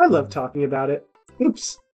 I love talking about it.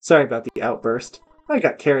 Oops, sorry about the outburst. I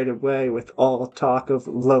got carried away with all talk of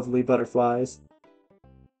lovely butterflies.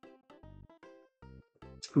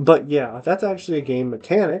 But yeah, that's actually a game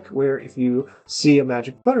mechanic where if you see a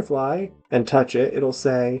magic butterfly and touch it, it'll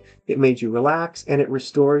say it made you relax and it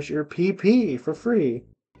restores your PP for free.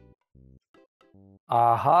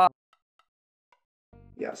 Aha.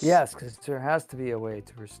 Yes. Yes, because there has to be a way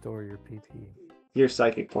to restore your PP. Your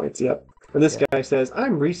psychic points, yep. And this guy says,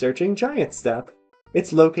 I'm researching Giant Step.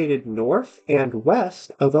 It's located north and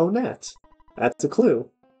west of Onet. That's a clue.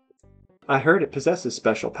 I heard it possesses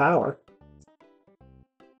special power.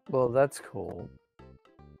 Well, that's cool.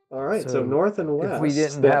 All right, so north and west. If we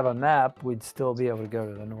didn't have a map, we'd still be able to go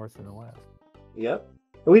to the north and the west. Yep.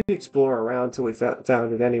 We'd explore around until we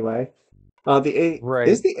found it anyway. Right.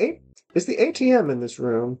 Is the ATM in this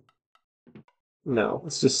room? No,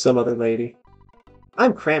 it's just some other lady.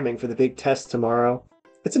 I'm cramming for the big test tomorrow.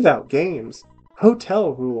 It's about games.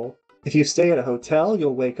 Hotel rule. If you stay at a hotel,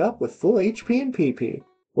 you'll wake up with full HP and PP.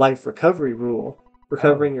 Life recovery rule.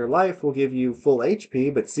 Recovering your life will give you full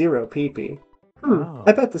HP but 0 PP.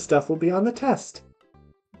 I bet the stuff will be on the test.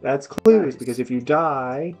 That's clues, because if you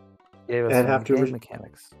die and have to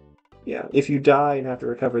mechanics. Yeah, if you die and have to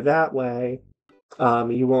recover that way,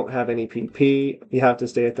 you won't have any PP. You have to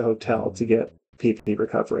stay at the hotel to get PP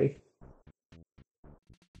recovery.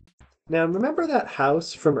 Now, remember that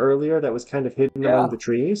house from earlier that was kind of hidden among the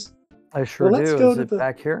trees? I sure do. Is it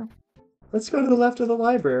back here? Let's go to the left of the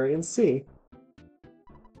library and see.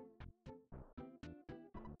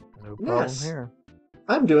 No problem here.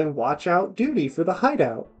 I'm doing watch out duty for the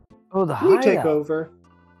hideout. Oh, the hideout. You take over.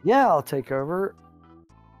 Yeah, I'll take over.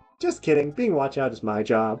 Just kidding. Being watch out is my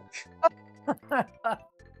job.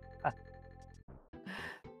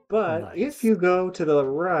 But if you go to the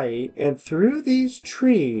right and through these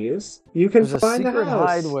trees, you can find the house. There's a secret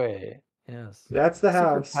hideaway. Yes. That's the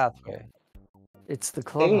house. Secret pathway. It's the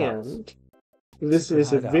clubhouse. And this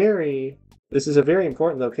is a very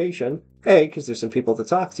important location. A, because there's some people to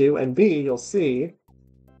talk to, and B, you'll see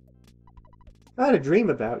I had a dream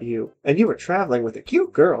about you, and you were traveling with a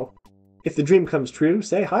cute girl. If the dream comes true,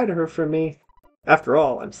 say hi to her for me. After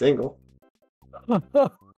all, I'm single. Yep,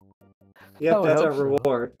 that's our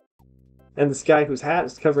reward. And this guy whose hat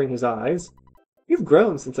is covering his eyes. You've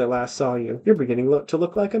grown since I last saw you. You're beginning to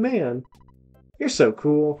look like a man. You're so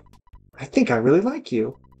cool. I think I really like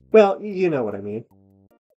you. Well, you know what I mean.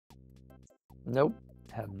 Nope.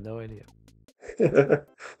 Have no idea.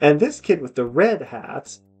 And this kid with the red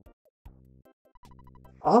hat.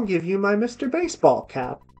 I'll give you my Mr. Baseball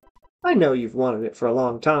cap. I know you've wanted it for a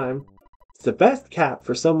long time. It's the best cap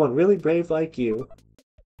for someone really brave like you.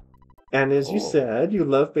 And as you said, you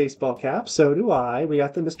love baseball caps, so do I. We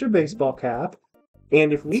got the Mr. Baseball cap.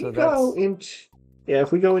 And if we go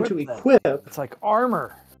into equip, it's like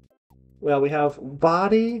armor. Well, we have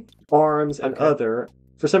body, arms, and other.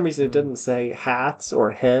 For some reason, it doesn't say hats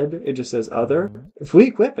or head. It just says other. If we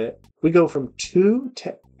equip it, we go from 2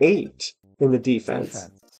 to 8 in the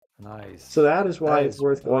defense. Nice. So that is why it's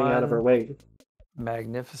worth going out of our way.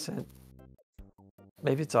 Magnificent.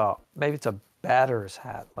 Maybe it's a batter's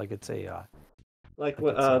hat, like it's a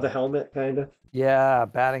the helmet kind of. Yeah,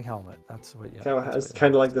 batting helmet. That's what. Yeah. So it has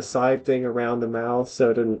kind of like the side thing around the mouth,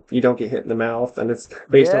 so you don't get hit in the mouth, and it's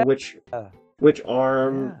based on which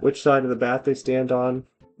arm, which side of the bat they stand on.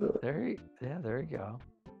 There you go.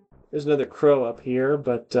 There's another crow up here,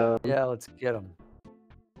 but yeah, let's get him.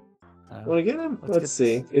 Want to get him? Let's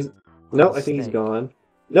see. No, I think he's gone.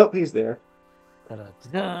 Nope, he's there.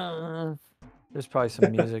 Da-da-da. There's probably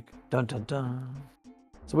some music. Dun dun dun.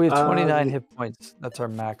 So we have 29 hit points. That's our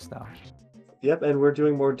max now. Yep, and we're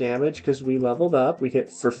doing more damage because we leveled up. We hit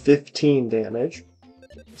for 15 damage.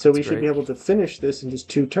 So we should be able to finish this in just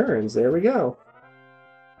 2 turns. There we go.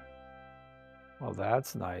 Well,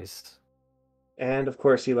 that's nice. And of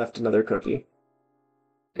course, he left another cookie.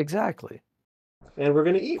 Exactly. And we're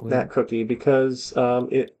going to eat that cookie because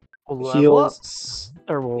it heals.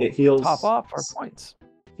 It heals. Top off our points.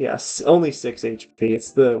 Yes, only 6 HP.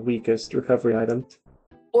 It's the weakest recovery item.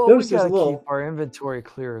 Well, we gotta keep our inventory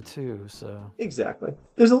clear too, so... Exactly.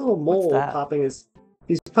 There's a little mole popping his...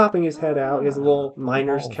 He's popping his head out. He has a little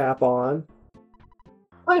miner's cap on.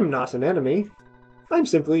 I'm not an enemy. I'm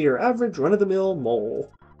simply your average run-of-the-mill mole.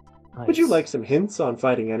 Nice. Would you like some hints on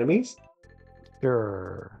fighting enemies?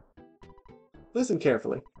 Sure. Listen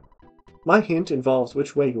carefully. My hint involves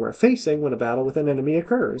which way you are facing when a battle with an enemy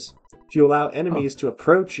occurs. If you allow enemies to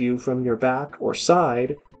approach you from your back or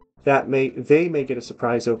side, they may get a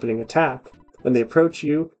surprise opening attack. When they approach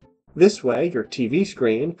you this way, your TV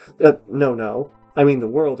screen... I mean the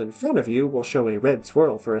world in front of you will show a red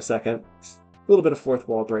swirl for a second. A little bit of fourth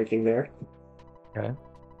wall breaking there. Okay.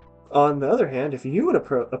 On the other hand, if you would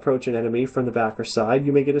approach an enemy from the back or side,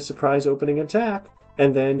 you may get a surprise opening attack,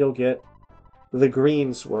 and then you'll get the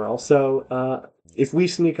green swirl. So, if we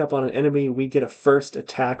sneak up on an enemy, we get a first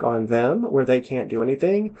attack on them where they can't do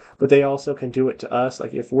anything, but they also can do it to us.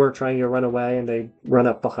 Like if we're trying to run away and they run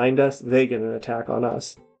up behind us, they get an attack on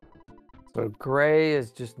us. So gray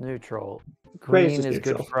is just neutral. Gray is Green just is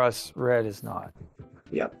neutral. good for us. Red is not.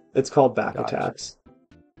 Yep, it's called back Gotcha. attacks.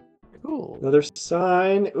 Cool. Another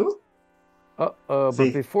sign. Ooh. But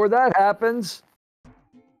See. before that happens,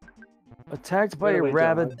 attacked by a Runaway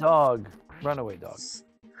rabid dog. Runaway dog.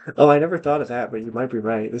 Oh, I never thought of that, but you might be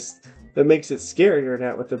right. That makes it scarier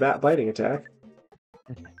now with the bat biting attack.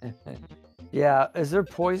 Yeah, is there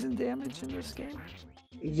poison damage in this game?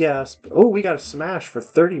 Yes. Oh, we got a smash for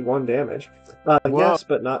 31 damage. Yes,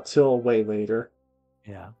 but not till way later.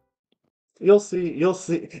 Yeah. You'll see.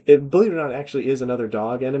 It, believe it or not, actually is another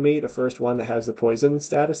dog enemy, the first one that has the poison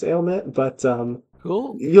status ailment. But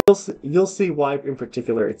Cool. you'll see why in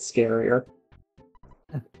particular it's scarier.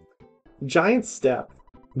 Giant step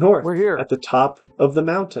north. We're here at the top of the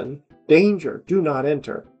mountain. Danger! Do not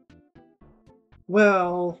enter.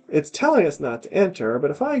 Well, it's telling us not to enter,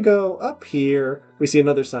 but if I go up here, we see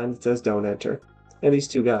another sign that says "Don't enter," and these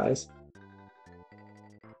two guys.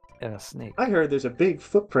 And a snake. I heard there's a big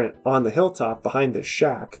footprint on the hilltop behind this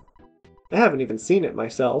shack. I haven't even seen it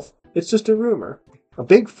myself. It's just a rumor. A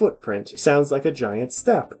big footprint sounds like a giant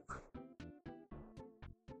step.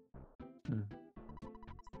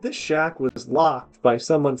 This shack was locked by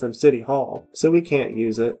someone from City Hall, so we can't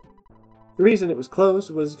use it. The reason it was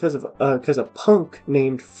closed was because a punk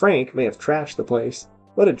named Frank may have trashed the place.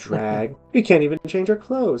 What a drag. We can't even change our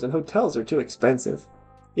clothes, and hotels are too expensive.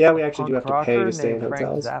 Yeah, we actually do have to pay to stay in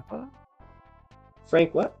hotels. Frank Zappa?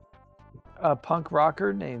 Frank what? A punk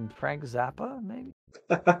rocker named Frank Zappa, maybe?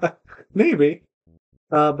 Maybe.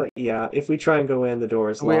 But yeah, if we try and go in, the door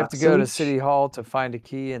is locked. We have to go to City Hall to find a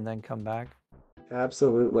key and then come back.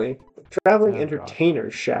 Absolutely. Traveling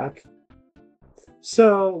Entertainer's Shack.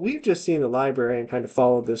 So, we've just seen the library and kind of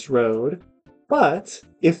followed this road. But,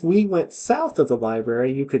 if we went south of the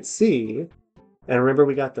library, you could see... And remember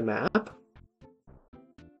we got the map?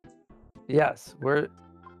 Yes.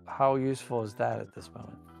 How useful is that at this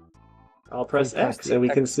moment? I'll press X and we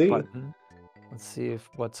can see. Button. Let's see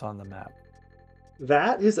what's on the map.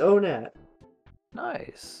 That is ONET.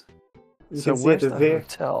 Nice. You So can see where's the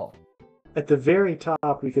hotel? At the very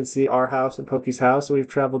top, we can see our house and Pokey's house. So we've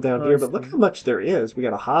traveled down here, but look how much there is. We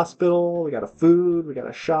got a hospital, we got a food, we got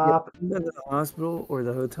a shop. Yeah, the hospital or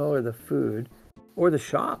the hotel or the food or the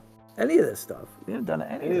shop. Any of this stuff. We haven't done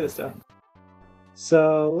any of this stuff.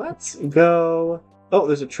 So let's go. Oh,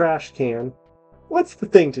 there's a trash can. What's the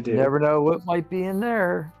thing to do? You never know what might be in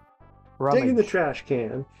there. Dig in the trash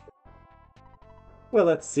can. Well,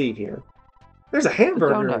 let's see here. There's a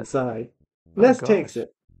hamburger inside. Ness takes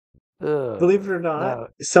it. Ugh, believe it or not,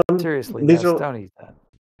 seriously, these Ness, don't eat that.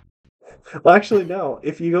 Well, actually, no.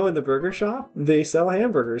 If you go in the burger shop, they sell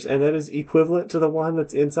hamburgers, and that is equivalent to the one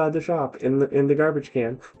that's inside the shop in the garbage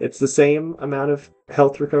can. It's the same amount of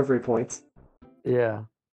health recovery points. Yeah.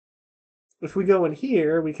 If we go in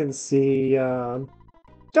here, we can see.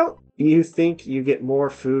 Don't you think you get more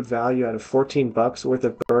food value out of $14 worth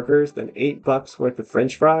of burgers than $8 worth of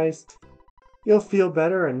French fries? You'll feel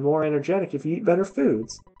better and more energetic if you eat better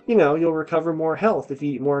foods. You know, you'll recover more health if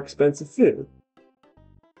you eat more expensive food.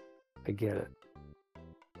 I get it.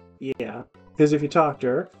 Yeah, because if you talk to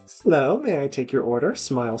her, hello, may I take your order?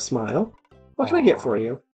 Smile, smile. What can I get for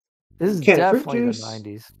you? This is Can definitely the juice?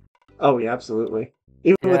 90s. Oh, yeah, absolutely.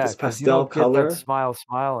 Even with this pastel color. Get that smile,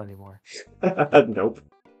 smile anymore. Nope.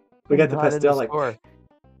 We got the pastel, like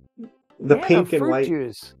the pink and white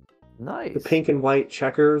juice. Nice. The pink and white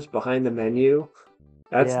checkers behind the menu.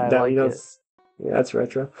 That's yeah, that's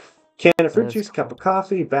retro. Can of fruit juice, cup of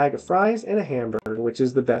coffee, bag of fries, and a hamburger, which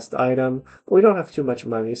is the best item. But we don't have too much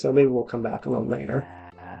money, so maybe we'll come back a little later.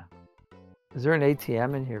 Is there an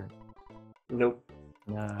ATM in here? Nope.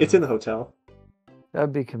 No. It's in the hotel.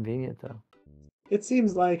 That'd be convenient, though. It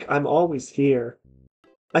seems like I'm always here.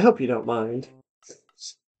 I hope you don't mind.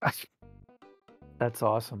 That's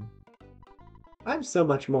awesome. I'm so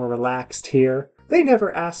much more relaxed here. They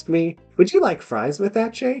never ask me, would you like fries with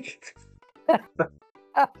that, Jake?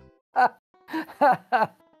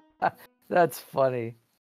 That's funny.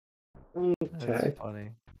 Okay. That's funny.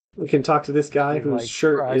 We can talk to this guy whose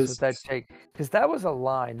shirt is... With that shake. Because that was a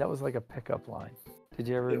line. That was like a pickup line. Did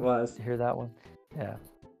you ever hear that one? Yeah.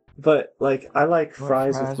 But, like, I like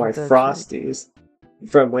fries with my Frosties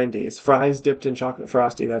from Wendy's. Fries dipped in chocolate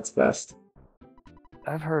Frosty, that's best.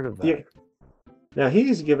 I've heard of that. Yeah. Now,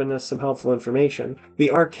 he's given us some helpful information.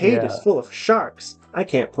 The arcade is full of sharks. I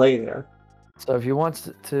can't play there. So if you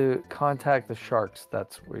want to contact the sharks,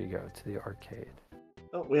 that's where you go, to the arcade.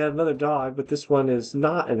 Oh, we had another dog, but this one is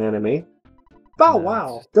not an enemy. Bow No, it's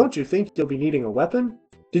wow! just Don't you think you'll be needing a weapon?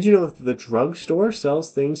 Did you know that the drugstore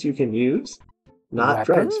sells things you can use? Not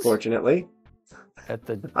drugs, weapons fortunately. at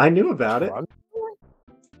the I knew about it. drug.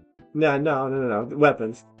 No.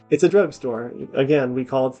 Weapons. It's a drugstore. Again, we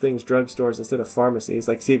called things drugstores instead of pharmacies.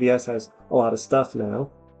 Like CVS has a lot of stuff now.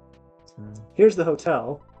 Here's the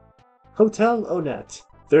hotel. Hotel Onette.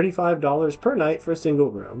 $35 per night for a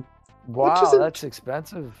single room. Which Wow, isn't... that's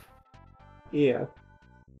expensive. Yeah.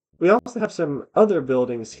 We also have some other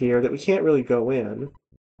buildings here that we can't really go in.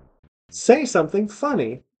 Say something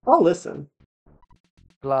funny. I'll listen.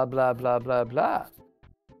 Blah blah blah blah blah.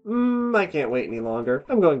 I can't wait any longer.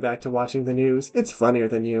 I'm going back to watching the news. It's funnier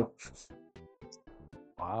than you.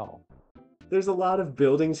 Wow. There's a lot of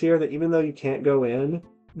buildings here that even though you can't go in,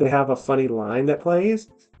 they have a funny line that plays.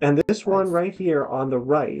 And this one right here on the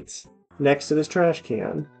right, next to this trash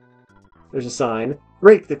can, there's a sign.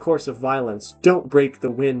 Break the course of violence. Don't break the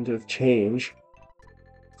wind of change.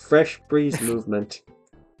 Fresh breeze movement.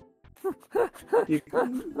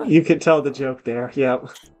 You can tell the joke there. Yep.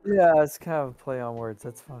 Yeah, it's kind of a play on words.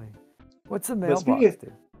 That's funny. What's the mailbox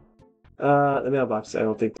do? The mailbox, I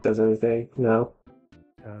don't think does anything. No.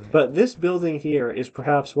 But this building here is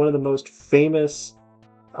perhaps one of the most famous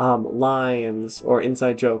lines or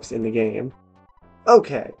inside jokes in the game.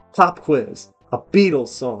 Okay, pop quiz. A Beatles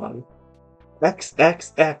song.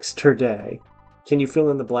 XXX today. Can you fill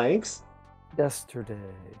in the blanks? Yesterday.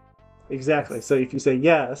 Exactly. Yes. So if you say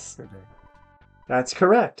yes, Yesterday. that's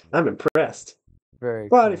correct. I'm impressed. Very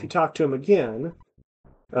But cool. if you talk to him again...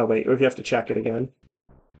 Oh, wait. Or if you have to check it again.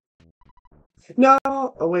 No!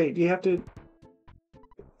 Oh, wait. Do you have to...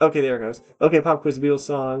 Okay, there it goes. Okay, pop quiz Beatles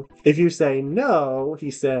song. If you say no,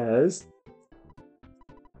 he says...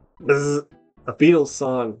 Bzz, a Beatles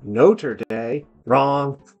song, Notre Day.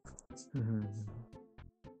 Wrong.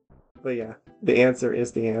 But yeah, the answer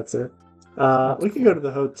is the answer. We can go to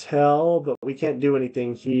the hotel, but we can't do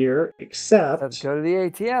anything here except... Let's go to the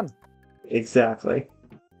ATM. Exactly.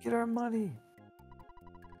 Get our money.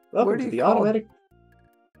 Welcome to the automatic...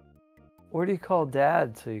 Where do you call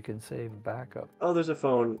Dad so you can save backup? Oh, there's a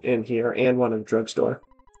phone in here and one in the drugstore.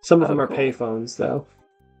 Some of them are cool. payphones, though.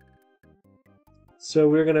 So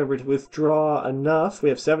we're going to withdraw enough. We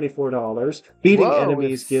have $74. Beating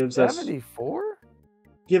enemies gives us... 74?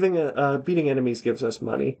 Beating enemies gives us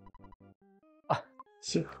money.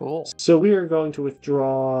 Cool. So we are going to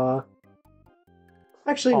withdraw...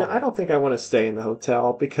 Actually, no, I don't think I want to stay in the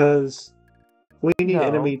hotel because we need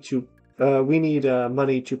money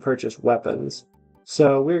to purchase weapons.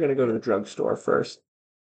 So we're going to go to the drugstore first.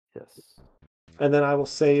 Yes. And then I will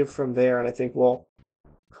save from there, and I think we'll...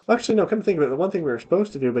 Actually, no, come to think of it, the one thing we were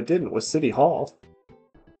supposed to do but didn't was City Hall.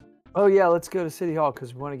 Oh, yeah, let's go to City Hall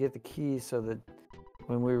because we want to get the keys so that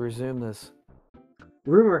when we resume this...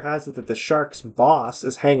 Rumor has it that the shark's boss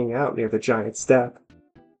is hanging out near the giant step.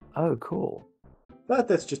 Oh, cool. But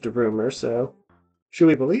that's just a rumor, so... Should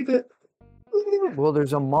we believe it? Well,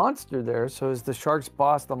 there's a monster there, so is the shark's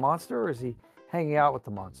boss the monster, or is he hanging out with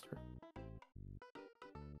the monster?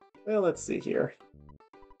 Well, let's see here.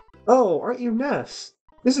 Oh, aren't you Ness?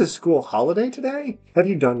 This is school holiday today? Have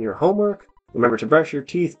you done your homework? Remember to brush your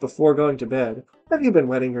teeth before going to bed. Have you been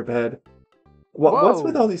wetting your bed? What's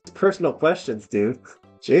with all these personal questions, dude?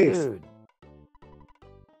 Jeez. Dude.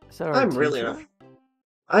 I'm really enough.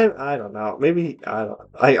 I don't know. Maybe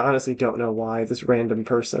I honestly don't know why this random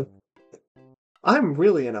person. I'm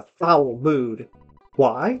really in a foul mood.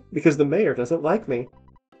 Why? Because the mayor doesn't like me.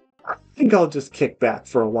 I think I'll just kick back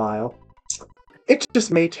for a while. It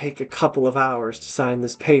just may take a couple of hours to sign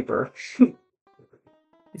this paper.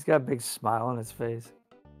 He's got a big smile on his face.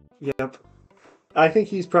 Yep. I think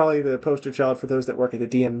he's probably the poster child for those that work at the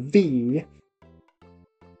DMV.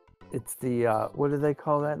 It's the, what do they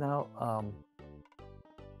call that now?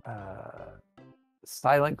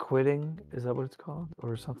 Silent quitting? Is that what it's called?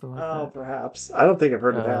 Or something like that? Oh, perhaps. I don't think I've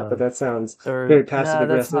heard of that, but that sounds very passive-aggressive.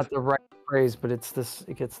 That's not the right phrase, but it's this.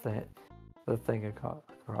 It gets the thing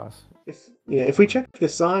across. If we check the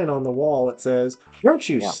sign on the wall, it says, "Aren't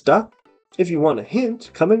you stuck? If you want a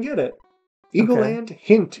hint, come and get it. Eagleland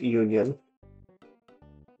Hint Union."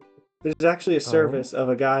 There's actually a service of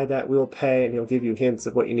a guy that will pay, and he'll give you hints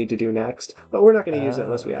of what you need to do next. But we're not going to use it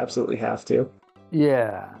unless we absolutely have to.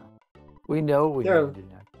 Yeah. We know what we need to do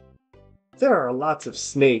next. There are lots of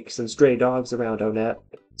snakes and stray dogs around Onette.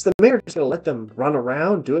 Is the mayor just going to let them run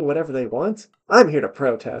around doing whatever they want? I'm here to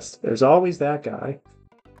protest. There's always that guy.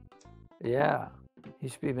 Yeah. He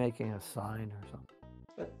should be making a sign or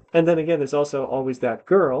something. And then again, there's also always that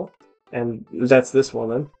girl, and that's this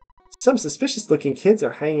woman. Some suspicious-looking kids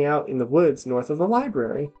are hanging out in the woods north of the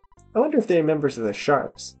library. I wonder if they're members of the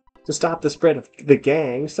Sharks. To stop the spread of the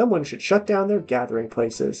gang, someone should shut down their gathering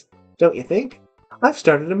places. Don't you think? I've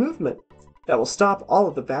started a movement that will stop all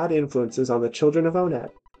of the bad influences on the children of Onet.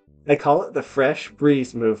 I call it the Fresh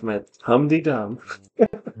Breeze Movement. Hum-de-dum.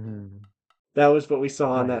 That was what we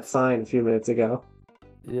saw on that sign a few minutes ago.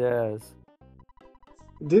 Yes.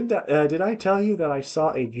 Did I tell you that I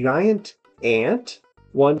saw a giant ant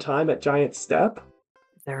one time at Giant Step?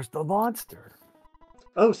 There's the monster.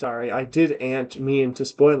 Oh, sorry, I did mean to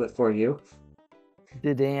spoil it for you.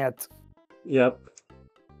 Did ant. Yep.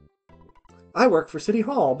 I work for City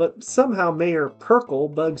Hall, but somehow Mayor Perkle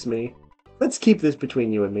bugs me. Let's keep this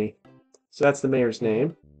between you and me. So that's the mayor's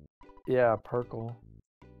name. Yeah, Perkle.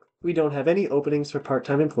 We don't have any openings for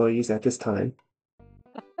part-time employees at this time.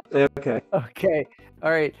 Okay. Okay.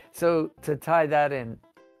 All right. So to tie that in,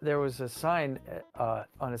 there was a sign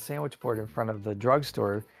on a sandwich board in front of the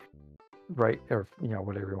drugstore, right, or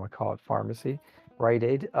whatever you want to call it, pharmacy, Rite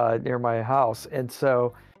Aid, near my house. And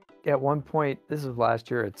so at one point, this was last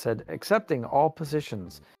year, it said accepting all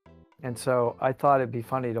positions. And so I thought it'd be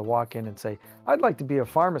funny to walk in and say, I'd like to be a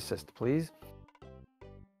pharmacist, please.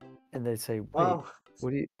 And they say, wait, what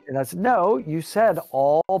do you? And I said, no, you said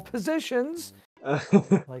all positions.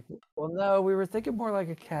 Like, well, no, we were thinking more like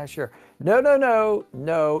a cashier. No,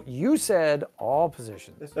 you said all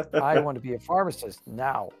positions. I want to be a pharmacist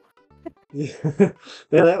now. Yeah,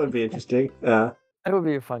 that would be interesting. That would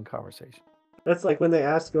be a fun conversation. That's like when they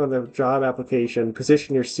ask you on the job application,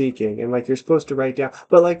 position you're seeking, and like you're supposed to write down.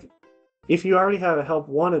 But like, if you already have a help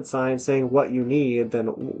wanted sign saying what you need, then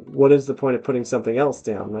what is the point of putting something else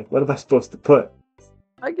down? Like, what am I supposed to put?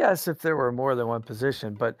 I guess if there were more than one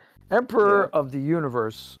position, but Emperor of the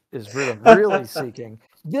Universe is really seeking.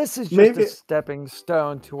 This is just a stepping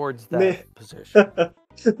stone towards that position.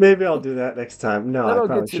 Maybe I'll do that next time. No, that'll I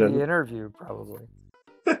probably get you shouldn't. the interview, probably.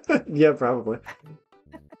 Yeah, probably.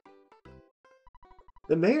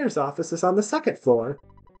 The mayor's office is on the second floor.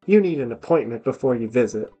 You need an appointment before you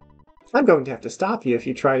visit. I'm going to have to stop you if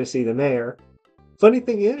you try to see the mayor. Funny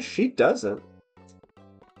thing is, she doesn't.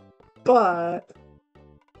 But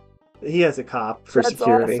he has a cop for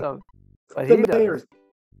security. Awesome. But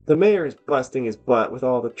the mayor is busting his butt with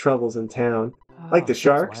all the troubles in town, like the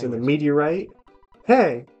sharks and the meteorite.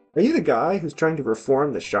 Hey, are you the guy who's trying to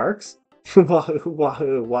reform the sharks?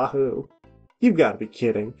 Wahoo. You've got to be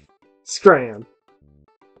kidding. Scram.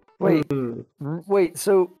 Wait,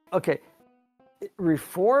 so, okay.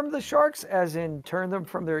 Reform the sharks as in turn them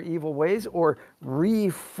from their evil ways, or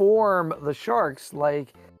reform the sharks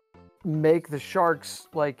like make the sharks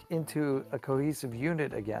like into a cohesive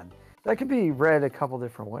unit again? That could be read a couple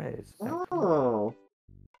different ways. Oh.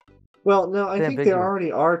 Well, no, I think they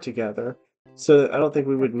already are together, so I don't think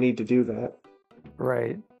we would need to do that.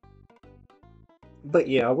 Right. But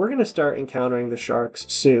yeah, we're going to start encountering the sharks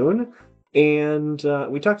soon, and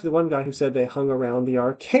we talked to the one guy who said they hung around the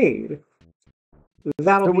arcade.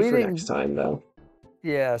 That'll be for next time, though.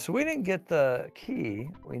 Yeah, so we didn't get the key.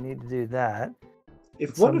 We need to do that.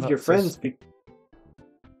 If one of your friends...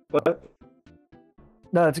 What?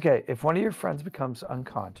 No, it's okay. If one of your friends becomes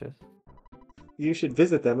unconscious... You should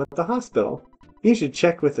visit them at the hospital. You should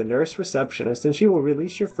check with the nurse receptionist, and she will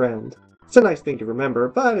release your friend. It's a nice thing to remember,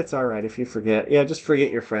 but it's alright if you forget. Yeah, just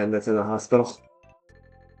forget your friend that's in the hospital.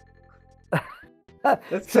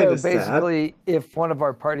 That's so basically, if one of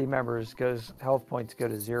our party members health points go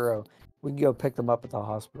to 0, we can go pick them up at the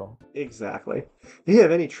hospital. Exactly. If you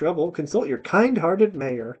have any trouble, consult your kind-hearted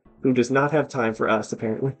mayor, who does not have time for us,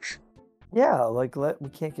 apparently. Yeah, like we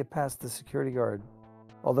can't get past the security guard.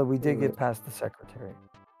 Although we did get past the secretary.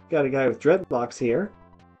 Got a guy with dreadlocks here.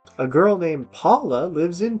 A girl named Paula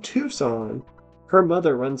lives in Tucson. Her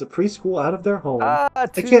mother runs a preschool out of their home.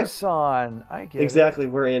 Tucson. I get exactly.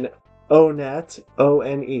 We're in Onet,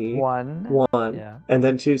 O-N-E. One. Yeah. And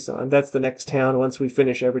then Tucson. That's the next town once we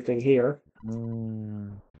finish everything here.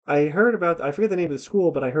 I forget the name of the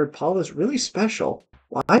school, but I heard Paula's really special.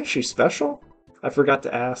 Why is she special? I forgot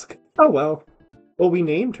to ask. Oh, well. Well, we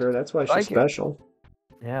named her. That's why she's special.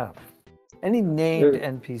 Yeah. Any named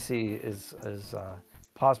NPC is a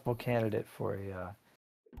possible candidate for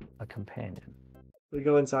a companion. We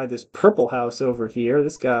go inside this purple house over here.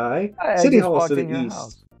 This guy. City Hall to the east.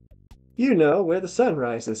 House. You know, where the sun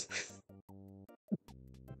rises.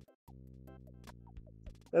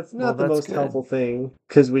 That's not the most helpful thing,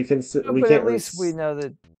 because we can. But at least we know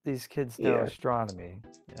that these kids know astronomy.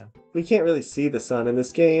 Yeah. We can't really see the sun in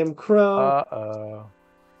this game, Crow.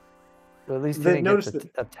 So at least he didn't get notice the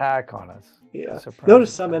that. attack on us. Yeah. Surprise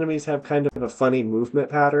Notice some attack. enemies have kind of a funny movement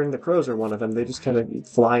pattern. The crows are one of them. They just kind of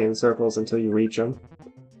fly in circles until you reach them.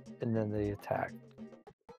 And then they attack.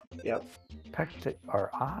 Yep. Pecked at our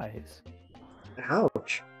eyes.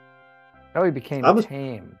 Ouch. Oh, he became I almost-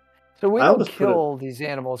 tame. So we I don't almost put a- kill these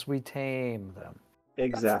animals, we tame them. That's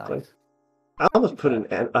Exactly. nice. I almost put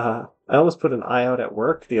an eye out at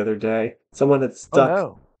work the other day. Someone had Oh stuck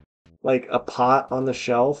no. like a pot on the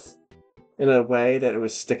shelf in a way that it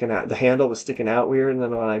was sticking out. The handle was sticking out weird, and then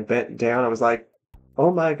when I bent down, I was like,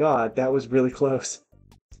 "Oh my god, that was really close."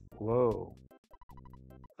 Whoa.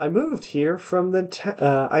 I moved here from the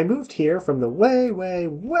way, way,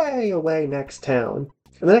 way away next town.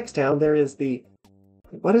 In the next town, there is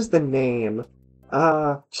what is the name?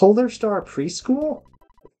 Polar Star Preschool?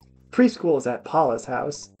 Preschool is at Paula's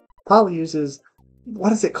house. Paula uses,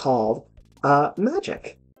 what is it called?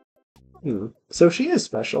 Magic. So she is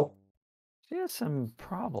special. She has some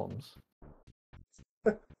problems.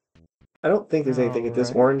 I don't think there's anything at this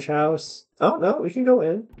Alright. orange house. Oh, no, we can go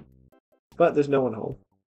in. But there's no one home.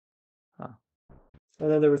 Huh.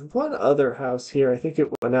 And then there was one other house here. I think it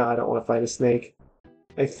was, no, I don't want to fight a snake.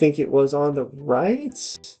 I think it was on the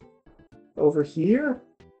right? Over here?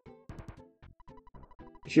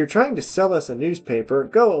 If you're trying to sell us a newspaper,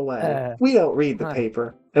 go away. We don't read the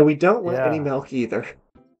paper. And we don't want any Yeah. milk either.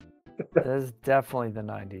 That is definitely the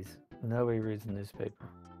 90s. Nobody reads the newspaper.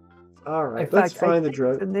 Alright, In let's fact, I find the think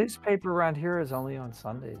drug. the newspaper around here is only on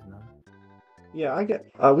Sundays now.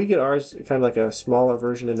 Yeah, we get ours kind of like a smaller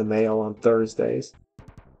version in the mail on Thursdays.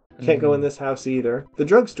 Can't go in this house either. The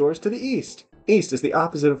drugstore's to the east. East is the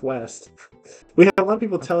opposite of west. We have a lot of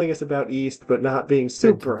people telling us about east, but not being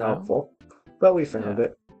super know. helpful. But we found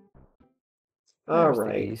it. There's the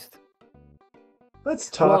Alright. east. Let's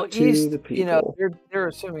talk Well, to east, the people. you know, they're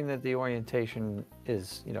assuming that the orientation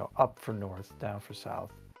is, you know, up for north, down for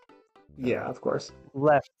south. Yeah, of course.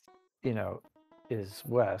 Left, you know, is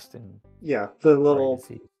west, and Yeah, the right little...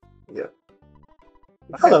 is east. Yeah.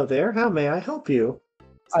 Hello there, how may I help you?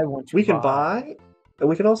 I want to We can buy, and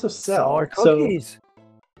we can also sell. our So cookies.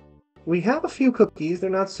 we have a few cookies. They're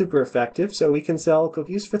not super effective, so we can sell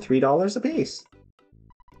cookies for $3 a piece.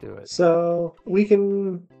 Do it. So we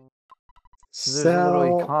can So there's a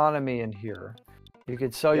little sell... economy in here. You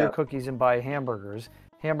could sell your Yeah. cookies and buy hamburgers.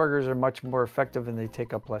 Hamburgers are much more effective and they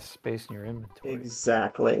take up less space in your inventory.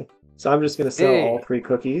 Exactly. So I'm just going to sell all Hey. 3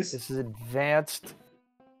 cookies. This is advanced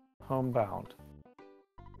homebound.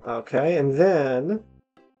 Okay, and then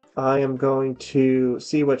I am going to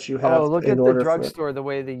see what you have Oh, look in at the order for... drugstore, the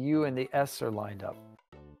way the U and the S are lined up.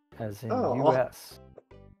 As in Oh. US.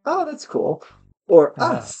 Oh, that's cool. Or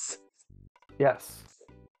Uh-huh. us. Yes.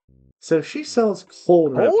 So she sells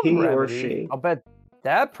cold remedy, Cold he or remedy. she. I'll bet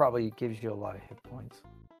that probably gives you a lot of hit points.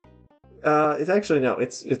 It's actually, no,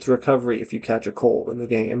 it's recovery if you catch a cold in the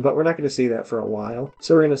game, but we're not going to see that for a while.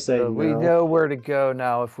 So we're going to say So no. we know where to go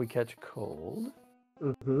now if we catch a cold.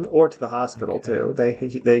 Or to the hospital, Okay.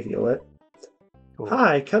 too. They heal it. Cool.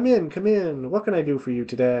 Hi, come in, come in. What can I do for you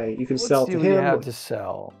today? You can Let's sell see to what you him. have to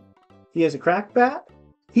sell. He has a cracked bat?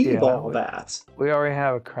 T-ball Yeah, bat. We already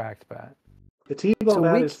have a cracked bat. The T-ball So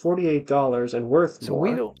bat we is $48 and worth So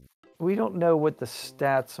more. we don't know what the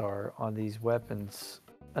stats are on these weapons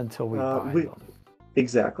until we buy them.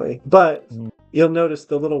 Exactly. But Mm. you'll notice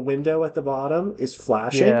the little window at the bottom is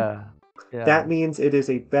flashing. Yeah. That means it is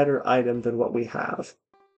a better item than what we have.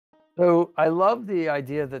 So I love the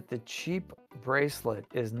idea that the cheap bracelet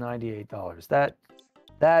is $98.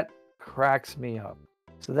 That cracks me up.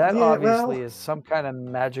 So that Yeah, obviously well- is some kind of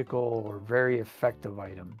magical or very effective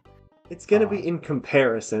item. It's going to be in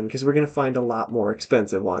comparison, because we're going to find a lot more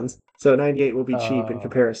expensive ones. So 98 will be cheap in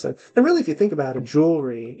comparison. And really, if you think about it,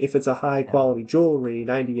 jewelry, if it's a high quality jewelry,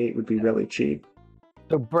 98 would be really cheap.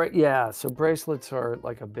 So so bracelets are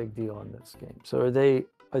like a big deal in this game. So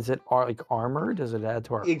is it like armor? Does it add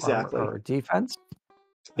to our Exactly. armor or defense?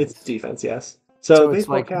 It's Nice. defense, yes. So it's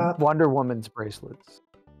baseball like cap, Wonder Woman's bracelets.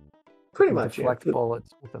 pretty You much, yeah. deflect bullets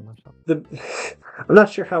with them or something. I'm not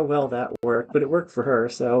sure how well that worked, but it worked for her,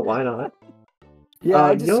 so why not? Yeah,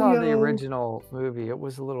 I just saw the Yo-Yo. original movie. It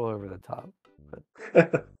was a little over the top,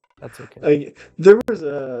 but that's okay. There was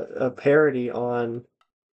a parody on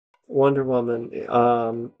Wonder Woman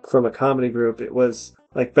from a comedy group. It was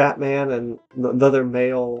like Batman and the other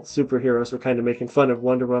male superheroes were kind of making fun of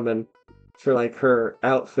Wonder Woman for like her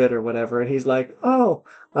outfit or whatever, and he's like, "Oh,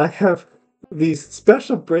 I have these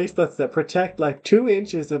special bracelets that protect like 2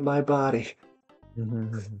 inches of my body."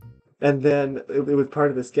 And then it was part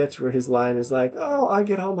of the sketch where his line is like, "Oh, I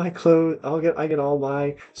get all my clothes, I get all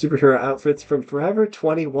my superhero outfits from Forever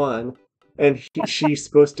 21," and she's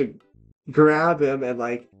supposed to grab him and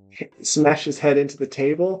like smash his head into the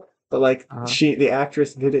table, but like the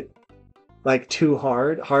actress did it like too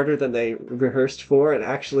harder than they rehearsed for, and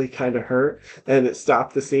actually kind of hurt, and it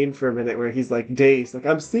stopped the scene for a minute where he's like dazed, like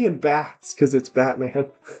I'm seeing bats because it's Batman.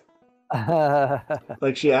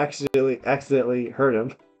 Like she accidentally hurt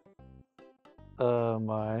him. Oh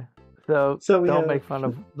my. So don't make fun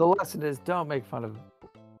of, the lesson is don't make fun of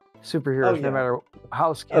superheroes, no matter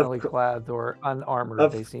how scantily clad or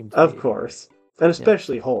unarmored they seem to be. Of course. And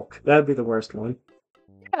especially Hulk. That'd be the worst one.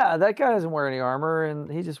 Yeah, that guy doesn't wear any armor, and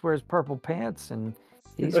he just wears purple pants, and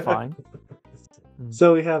he's fine.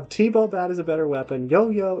 So we have T-ball bat is a better weapon.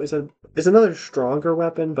 Yo-yo is another stronger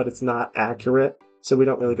weapon, but it's not accurate, so we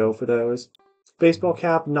don't really go for those. Baseball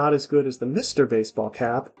cap, not as good as the Mr. Baseball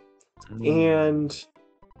cap. And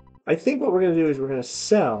I think what we're going to do is we're going to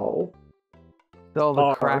sell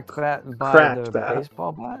the cracked bat and buy the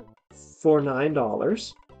baseball bat for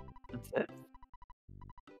 $9. That's it.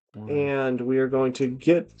 And we are going to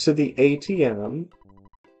get to the ATM.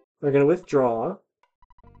 We're going to withdraw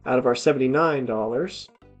out of our $79.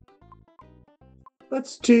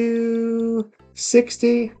 Let's do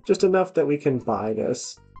 60, just enough that we can buy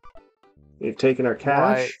this. We've taken our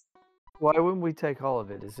cash. Why wouldn't we take all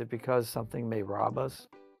of it? Is it because something may rob us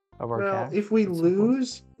of our cash? If we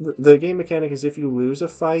lose, the game mechanic is if you lose a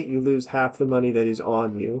fight, you lose half the money that is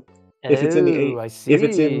on you. If it's in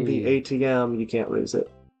the ATM, you can't lose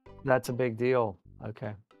it. That's a big deal.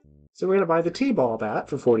 Okay. So we're going to buy the T-ball bat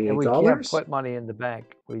for $48. And we can't put money in the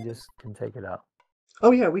bank. We just can take it out.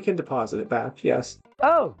 Oh, yeah, we can deposit it back, yes.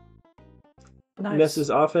 Oh! Nice.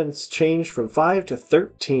 Ness's offense changed from 5 to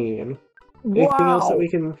 13. Anything else that we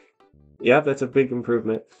can... Yeah, that's a big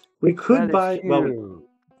improvement. We could buy... Well,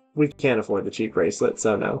 we can't afford the cheap bracelet,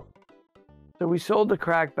 so no. So we sold the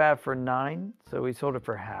crack bat for $9, so we sold it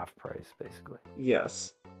for half price, basically.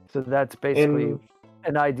 Yes. So that's basically...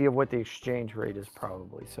 an idea of what the exchange rate is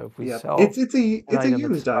probably. So if we sell, it's a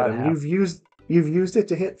used item. You've used it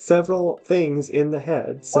to hit several things in the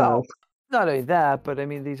head. So well, not only that, but I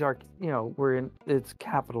mean these are it's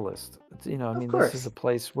capitalist. It's, this is a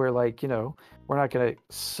place where like we're not going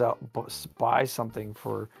to buy something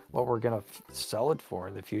for what we're going to sell it for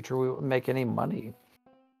in the future. We won't make any money.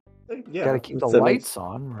 Yeah, got to keep the lights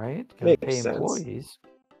on, right? Got to pay employees.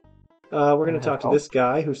 We're going to talk to this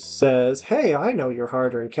guy who says, hey, I know your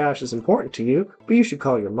hard-earned cash is important to you, but you should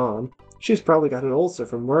call your mom. She's probably got an ulcer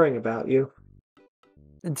from worrying about you.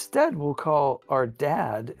 Instead, we'll call our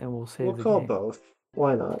dad and we'll save the game. We'll call both.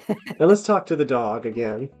 Why not? Now let's talk to the dog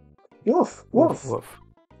again. Woof, woof. Woof.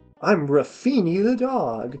 I'm Rafini the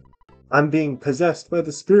dog. I'm being possessed by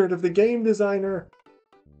the spirit of the game designer.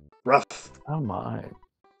 Ruff. Oh my.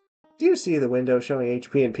 Do you see the window showing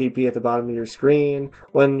HP and PP at the bottom of your screen?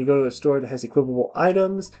 When you go to a store that has equipable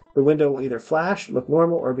items, the window will either flash, look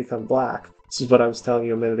normal, or become black. This is what I was telling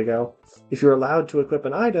you a minute ago. If you're allowed to equip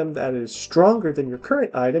an item that is stronger than your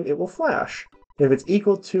current item, it will flash. If it's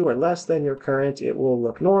equal to or less than your current, it will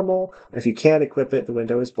look normal. If you can't equip it, the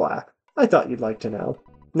window is black. I thought you'd like to know.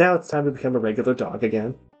 Now it's time to become a regular dog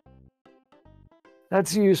again.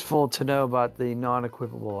 That's useful to know about the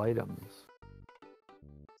non-equipable items.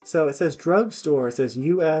 So it says drugstore, it says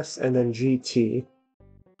US, and then GT.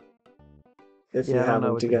 If you have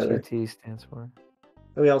them together. What the GT stands for.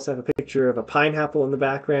 And we also have a picture of a pineapple in the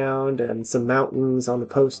background and some mountains on the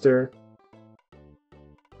poster.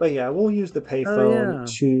 But yeah, we'll use the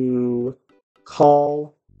payphone to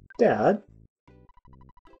call Dad.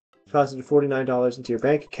 Deposited $49 into your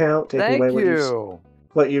bank account. Take away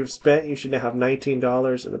what you've spent. You should now have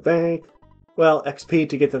 $19 in the bank. Well, XP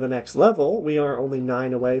to get to the next level. We are only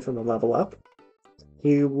 9 away from the level up.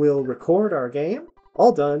 You will record our game.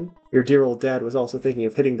 All done. Your dear old dad was also thinking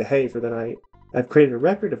of hitting the hay for the night. I've created a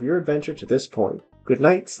record of your adventure to this point. Good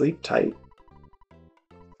night, sleep tight.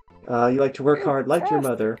 You like to work hard like your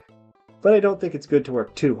mother, but I don't think it's good to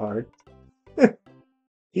work too hard.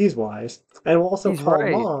 He's wise. And we'll also call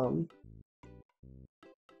Mom.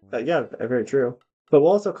 Yeah, very true. But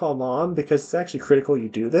we'll also call Mom because it's actually critical you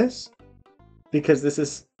do this. Because this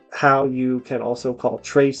is how you can also call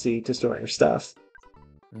Tracy to store your stuff.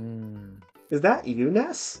 Is that you,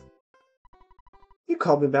 Ness? You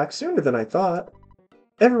called me back sooner than I thought.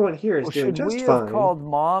 Everyone here is doing just fine. Should we have called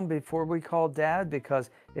Mom before we called Dad? Because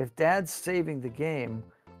if Dad's saving the game,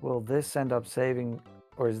 will this end up saving,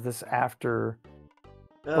 or is this after?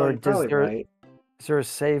 Or is there a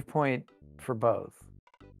save point for both?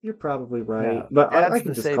 You're probably right. Yeah. But Dad's I can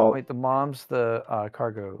the just save call. point. The Mom's the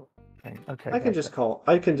cargo thing. Okay. I can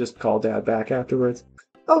just call Dad back afterwards.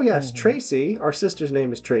 Oh yes, Tracy. Our sister's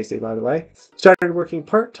name is Tracy, by the way. Started working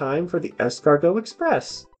part-time for the Escargot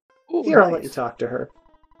Express. Ooh, Here, I'll let you nice. talk to her.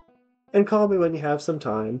 And call me when you have some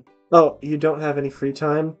time. Oh, you don't have any free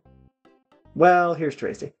time? Well, here's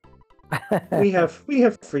Tracy. We have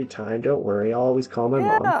free time, don't worry. I'll always call my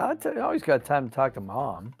mom. Yeah, I always got time to talk to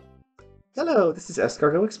Mom. Hello, this is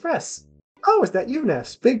Escargot Express. Oh, is that you,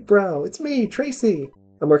 Ness? Big bro, it's me, Tracy.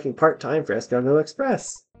 I'm working part-time for Escargot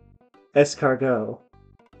Express. Escargot,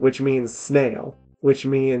 which means snail, which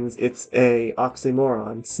means it's a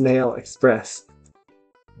oxymoron, Snail Express.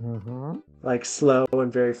 Mm-hmm. Like slow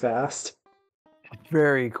and very fast.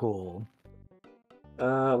 Very cool.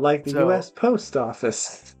 Like the So- U.S. Post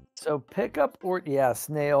Office. So pick up or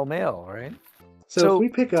snail mail, right? So if we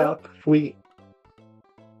pick tell- up, we...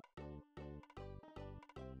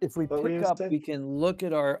 If we What were you pick gonna up, say? we can look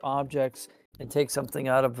at our objects and take something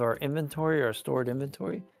out of our inventory, our stored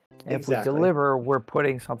inventory. And if we Exactly. deliver, we're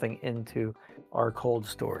putting something into our cold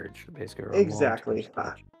storage, basically. Our long-term Exactly.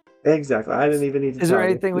 storage. Exactly. I didn't even need to Is there tell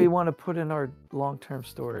you. anything we want to put in our long-term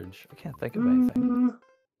storage? I can't think of anything.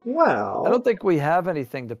 Well... I don't think we have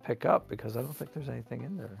anything to pick up because I don't think there's anything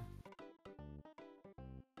in there.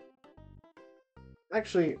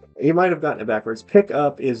 Actually, you might have gotten it backwards. Pick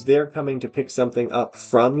up is they're coming to pick something up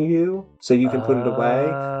from you, so you can put it away.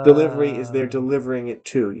 Delivery is they're delivering it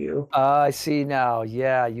to you. I see now.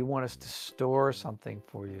 Yeah, you want us to store something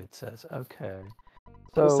for you, it says. Okay.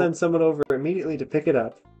 So We'll send someone over immediately to pick it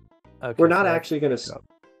up. okay, We're so not that's- actually going to...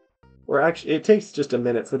 It takes just a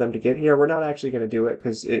minute for them to get here. We're not actually going to do it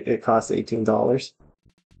because it costs $18.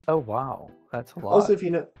 Oh wow, that's a lot. Also, if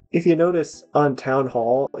you notice on Town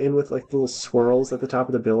Hall, in with like little swirls at the top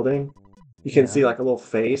of the building, you can see like a little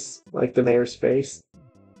face, like the mayor's face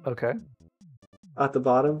Okay. at the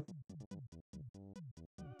bottom.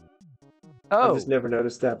 Oh. I've just never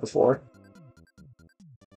noticed that before.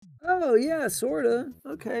 Oh yeah, sorta.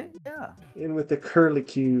 Okay. Yeah. In with the curly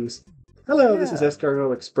cues. Hello, this is Yeah.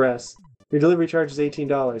 Escargot Express. Your delivery charge is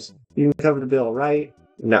 $18. You can cover the bill, right?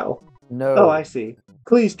 No. No. Oh, I see.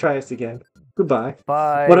 Please try us again. Goodbye.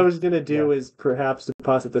 Bye. What I was going to do is perhaps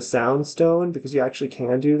deposit the sound stone, because you actually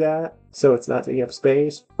can do that, so it's not taking up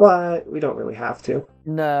space, but we don't really have to.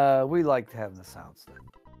 No, we like to have the sounds then.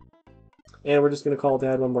 And we're just going to call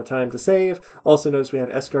Dad one more time to save. Also notice we have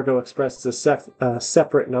Escargot Express as a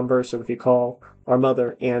separate number, so we could call our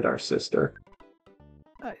mother and our sister.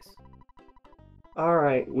 Nice.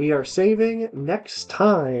 Alright, we are saving. Next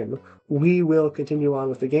time, we will continue on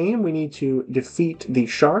with the game. We need to defeat the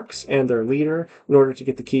sharks and their leader in order to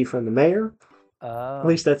get the key from the mayor. At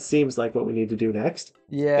least that seems like what we need to do next.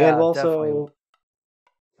 Yeah, And we'll definitely.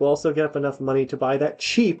 also get up enough money to buy that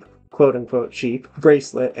cheap, quote-unquote cheap,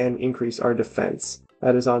 bracelet and increase our defense.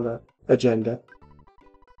 That is on the agenda.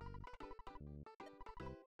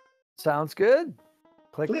 Sounds good.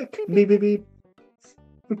 Click. Click. Beep, beep, beep.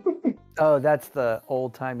 Oh, that's the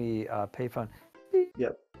old-timey payphone.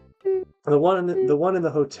 Yep. The one in the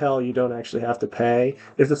hotel you don't actually have to pay.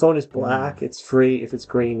 If the phone is black, it's free. If it's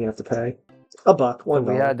green, you have to pay $1, $1.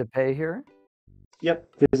 We had to pay here? Yep,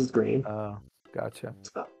 this is green. Oh, gotcha.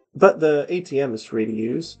 But the ATM is free to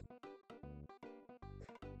use.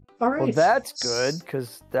 All right. Well, that's good,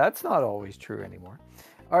 because that's not always true anymore.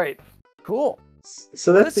 All right, cool.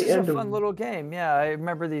 So that's This the is end a of... fun little game. Yeah, I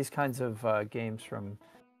remember these kinds of games from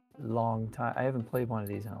a long time. I haven't played one of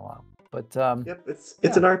these in a while. But, Yep,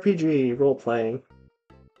 it's an RPG role-playing.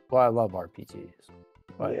 well, I love RPGs.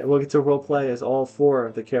 But, Yeah, we'll get to role-play as all 4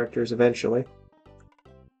 of the characters eventually.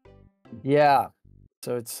 yeah,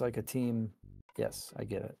 so it's like a team. Yes, I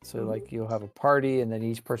get it. So, like, you'll have a party, and then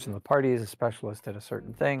each person in the party is a specialist at a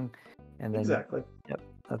certain thing. And then, Exactly. Yep,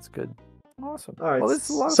 that's good. Awesome. All right. Well, this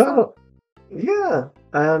is a lot of fun. So, yeah,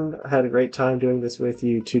 and I had a great time doing this with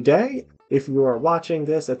you today. If you are watching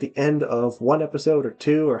this at the end of 1 episode or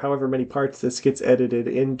 2 or however many parts this gets edited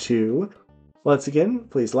into, once again,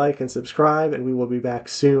 please like and subscribe, and we will be back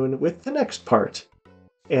soon with the next part.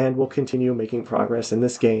 And we'll continue making progress in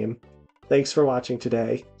this game. Thanks for watching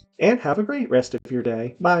today, and have a great rest of your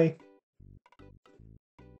day. Bye.